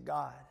to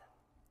God.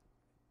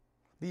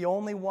 The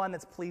only one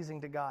that's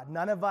pleasing to God.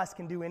 None of us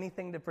can do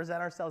anything to present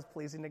ourselves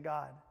pleasing to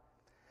God.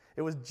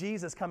 It was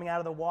Jesus coming out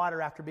of the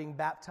water after being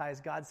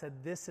baptized. God said,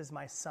 this is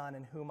my son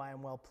in whom I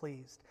am well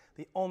pleased.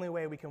 The only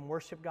way we can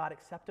worship God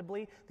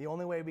acceptably, the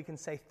only way we can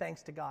say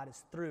thanks to God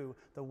is through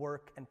the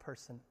work and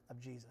person of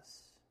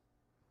Jesus.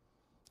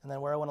 And then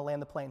where I want to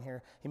land the plane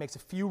here, he makes a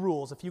few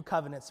rules, a few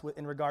covenants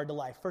in regard to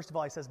life. First of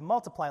all, he says,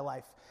 multiply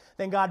life.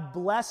 Then God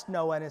blessed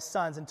Noah and his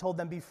sons and told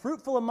them, be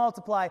fruitful and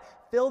multiply,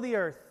 fill the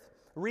earth,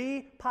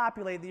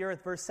 repopulate the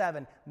earth. Verse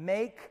 7,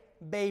 make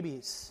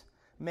babies.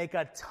 Make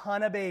a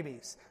ton of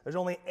babies. There's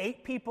only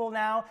 8 people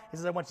now. He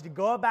says, I want you to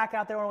go back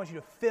out there. I want you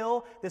to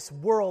fill this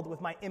world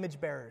with my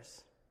image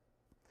bearers.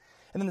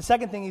 And then the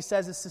second thing he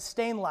says is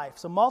sustain life.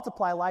 So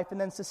multiply life and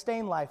then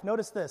sustain life.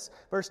 Notice this,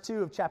 verse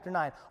 2 of chapter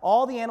 9.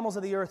 All the animals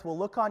of the earth will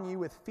look on you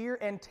with fear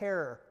and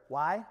terror.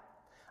 Why?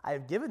 I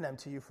have given them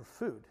to you for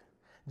food,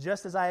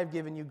 just as I have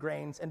given you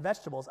grains and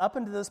vegetables. Up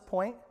until this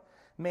point,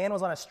 man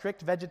was on a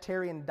strict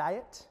vegetarian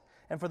diet.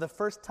 And for the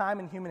first time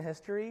in human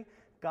history,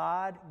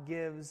 God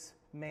gives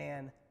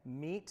man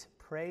meat.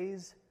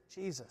 Praise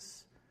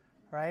Jesus,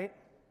 right?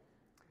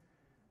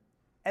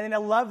 And then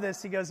I love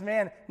this. He goes,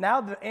 man, now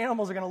the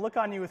animals are going to look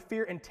on you with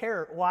fear and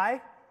terror.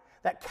 Why?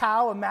 That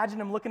cow, imagine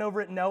him looking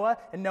over at Noah,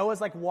 and Noah's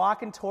like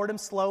walking toward him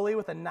slowly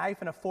with a knife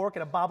and a fork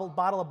and a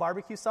bottle of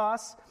barbecue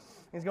sauce.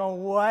 He's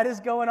going, what is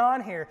going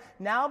on here?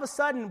 Now all of a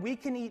sudden, we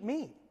can eat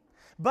meat.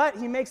 But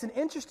he makes an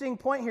interesting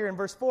point here in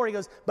verse 4. He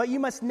goes, but you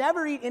must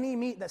never eat any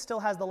meat that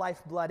still has the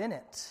lifeblood in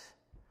it.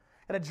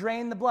 Got to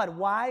drain the blood.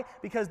 Why?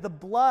 Because the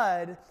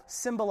blood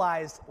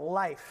symbolized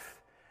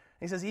life.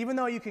 He says, even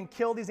though you can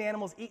kill these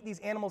animals, eat these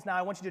animals now,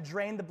 I want you to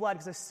drain the blood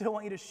because I still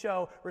want you to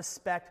show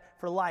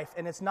respect for life.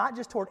 And it's not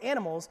just toward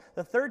animals.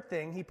 The third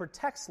thing, he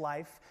protects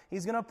life.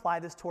 He's going to apply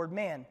this toward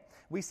man.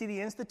 We see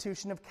the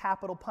institution of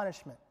capital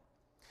punishment.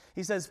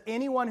 He says,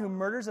 anyone who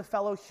murders a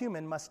fellow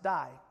human must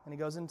die. And he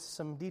goes into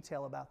some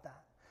detail about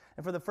that.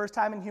 And for the first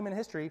time in human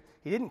history,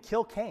 he didn't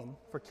kill Cain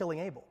for killing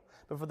Abel.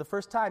 But for the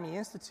first time, he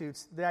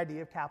institutes the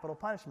idea of capital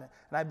punishment.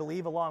 And I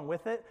believe along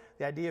with it,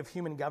 the idea of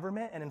human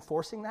government and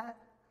enforcing that.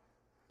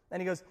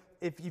 And he goes,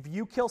 if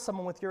you kill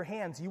someone with your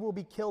hands, you will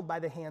be killed by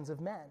the hands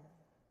of men.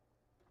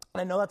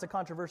 And I know that's a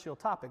controversial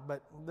topic,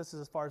 but this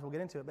is as far as we'll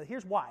get into it. But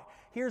here's why.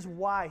 Here's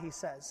why he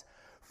says,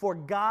 for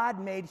God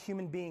made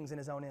human beings in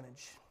his own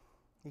image.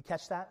 You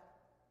catch that?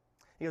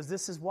 He goes,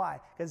 this is why.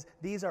 Because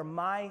these are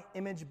my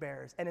image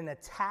bearers. And an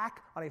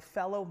attack on a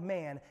fellow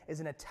man is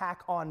an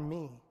attack on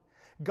me.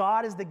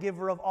 God is the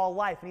giver of all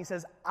life. And he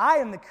says, I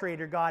am the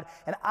creator God,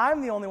 and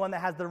I'm the only one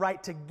that has the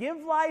right to give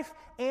life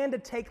and to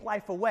take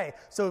life away.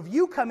 So if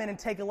you come in and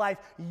take a life,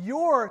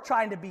 you're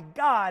trying to be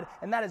God,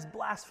 and that is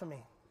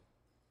blasphemy.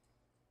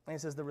 And he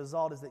says the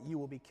result is that you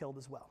will be killed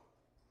as well.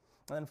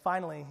 And then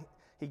finally,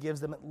 he gives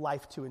them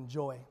life to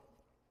enjoy.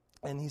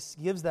 And he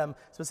gives them,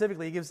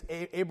 specifically, he gives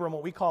Noah,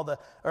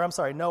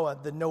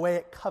 the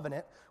Noahic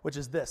covenant, which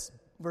is this.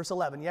 Verse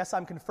 11, yes,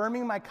 I'm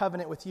confirming my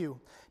covenant with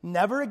you.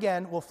 Never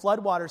again will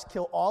flood waters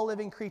kill all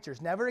living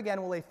creatures. Never again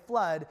will a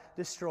flood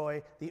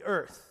destroy the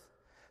earth.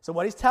 So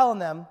what he's telling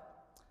them,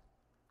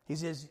 he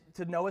says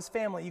to Noah's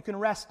family, you can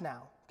rest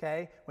now,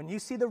 okay? When you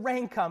see the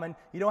rain coming,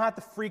 you don't have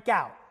to freak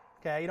out,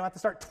 okay? You don't have to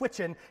start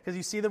twitching because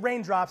you see the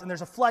raindrops and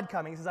there's a flood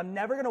coming. He says, I'm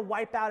never going to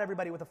wipe out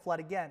everybody with a flood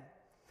again.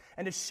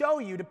 And to show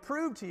you, to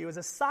prove to you, as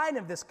a sign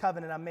of this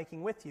covenant I'm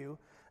making with you,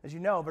 as you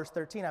know, verse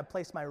 13, I've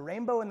placed my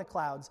rainbow in the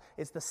clouds.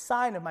 It's the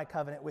sign of my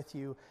covenant with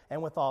you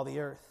and with all the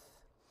earth.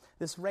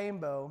 This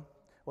rainbow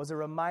was a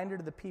reminder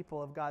to the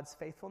people of God's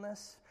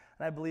faithfulness,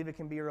 and I believe it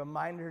can be a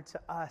reminder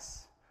to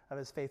us of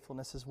his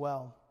faithfulness as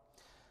well.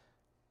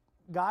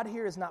 God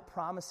here is not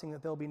promising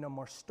that there'll be no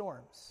more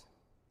storms,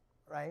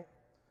 right?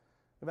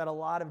 We've had a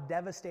lot of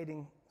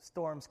devastating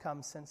storms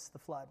come since the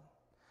flood.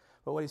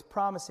 But what he's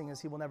promising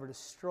is he will never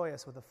destroy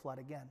us with a flood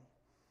again.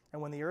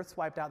 And when the earth's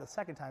wiped out the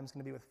second time, it's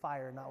going to be with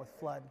fire, not with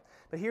flood.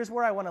 But here's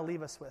where I want to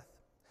leave us with.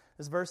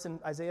 This verse in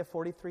Isaiah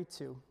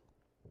 43:2.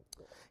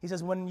 He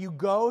says, when you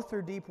go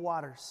through deep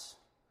waters,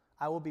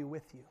 I will be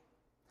with you.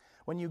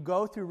 When you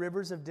go through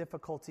rivers of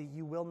difficulty,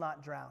 you will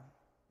not drown.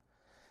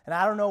 And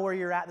I don't know where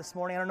you're at this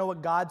morning. I don't know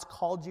what God's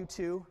called you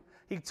to.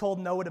 He told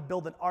Noah to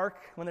build an ark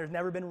when there's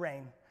never been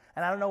rain.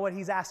 And I don't know what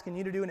he's asking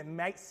you to do, and it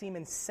might seem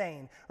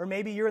insane. Or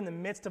maybe you're in the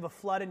midst of a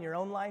flood in your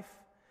own life.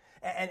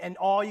 And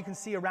all you can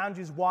see around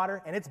you is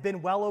water, and it's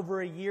been well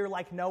over a year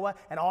like Noah,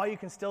 and all you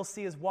can still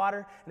see is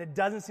water, and it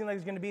doesn't seem like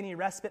there's going to be any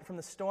respite from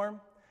the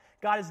storm.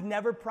 God has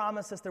never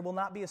promised us there will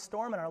not be a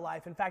storm in our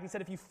life. In fact, he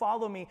said, if you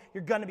follow me,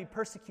 you're going to be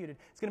persecuted.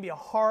 It's going to be a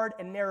hard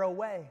and narrow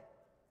way.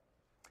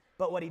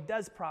 But what he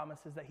does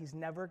promise is that he's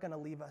never going to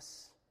leave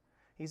us.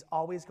 He's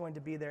always going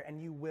to be there, and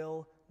you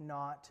will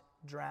not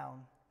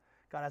drown.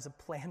 God has a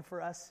plan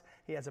for us.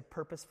 He has a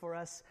purpose for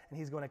us, and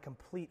he's going to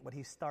complete what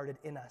he started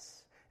in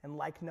us. And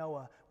like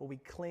Noah, will we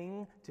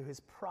cling to his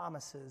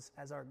promises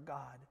as our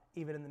God,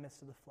 even in the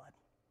midst of the flood?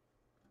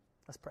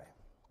 Let's pray.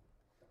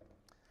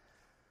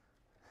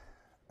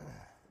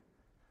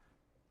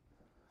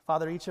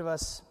 Father, each of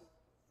us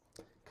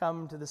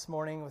come to this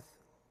morning with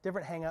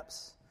different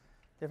hang-ups,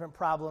 different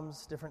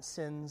problems, different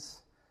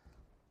sins.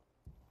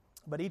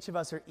 But each of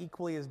us are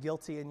equally as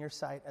guilty in your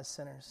sight as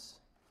sinners.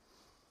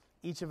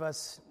 Each of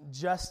us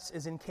just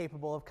as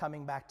incapable of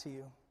coming back to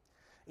you.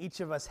 Each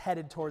of us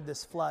headed toward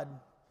this flood.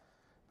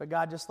 But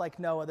God, just like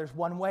Noah, there's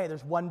one way,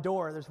 there's one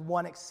door, there's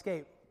one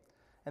escape,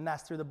 and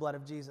that's through the blood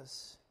of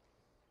Jesus.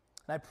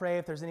 And I pray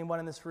if there's anyone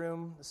in this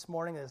room this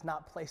morning that has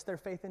not placed their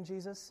faith in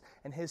Jesus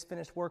and his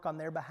finished work on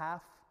their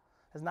behalf,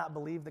 has not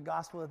believed the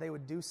gospel, that they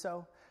would do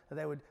so, that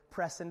they would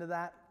press into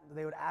that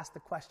they would ask the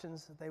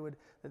questions, that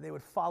they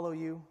would follow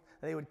you,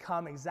 that they would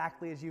come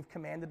exactly as you've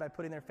commanded by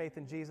putting their faith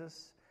in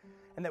Jesus,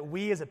 and that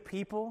we as a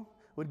people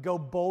would go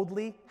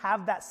boldly,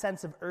 have that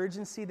sense of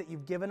urgency that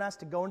you've given us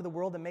to go into the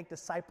world and make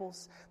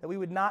disciples, that we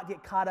would not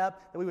get caught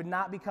up, that we would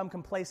not become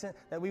complacent,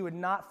 that we would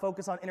not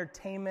focus on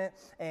entertainment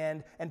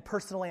and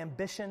personal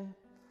ambition,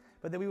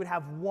 but that we would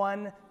have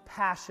one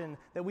passion,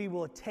 that we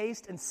will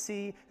taste and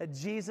see that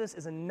Jesus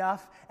is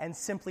enough and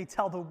simply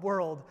tell the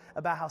world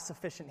about how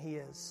sufficient he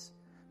is.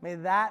 May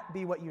that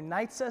be what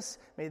unites us.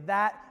 May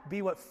that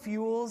be what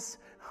fuels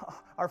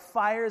our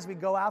fire as we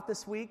go out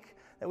this week,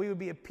 that we would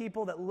be a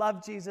people that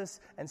love Jesus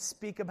and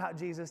speak about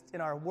Jesus in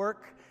our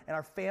work, and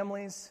our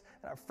families,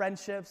 and our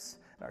friendships,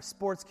 and our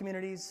sports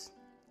communities,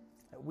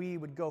 that we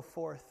would go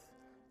forth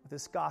with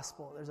this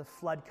gospel. There's a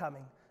flood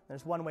coming.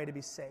 There's one way to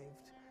be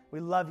saved. We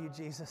love you,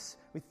 Jesus.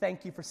 We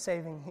thank you for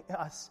saving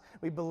us.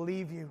 We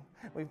believe you.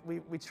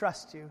 We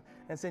trust you.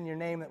 And it's in your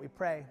name that we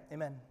pray.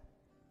 Amen.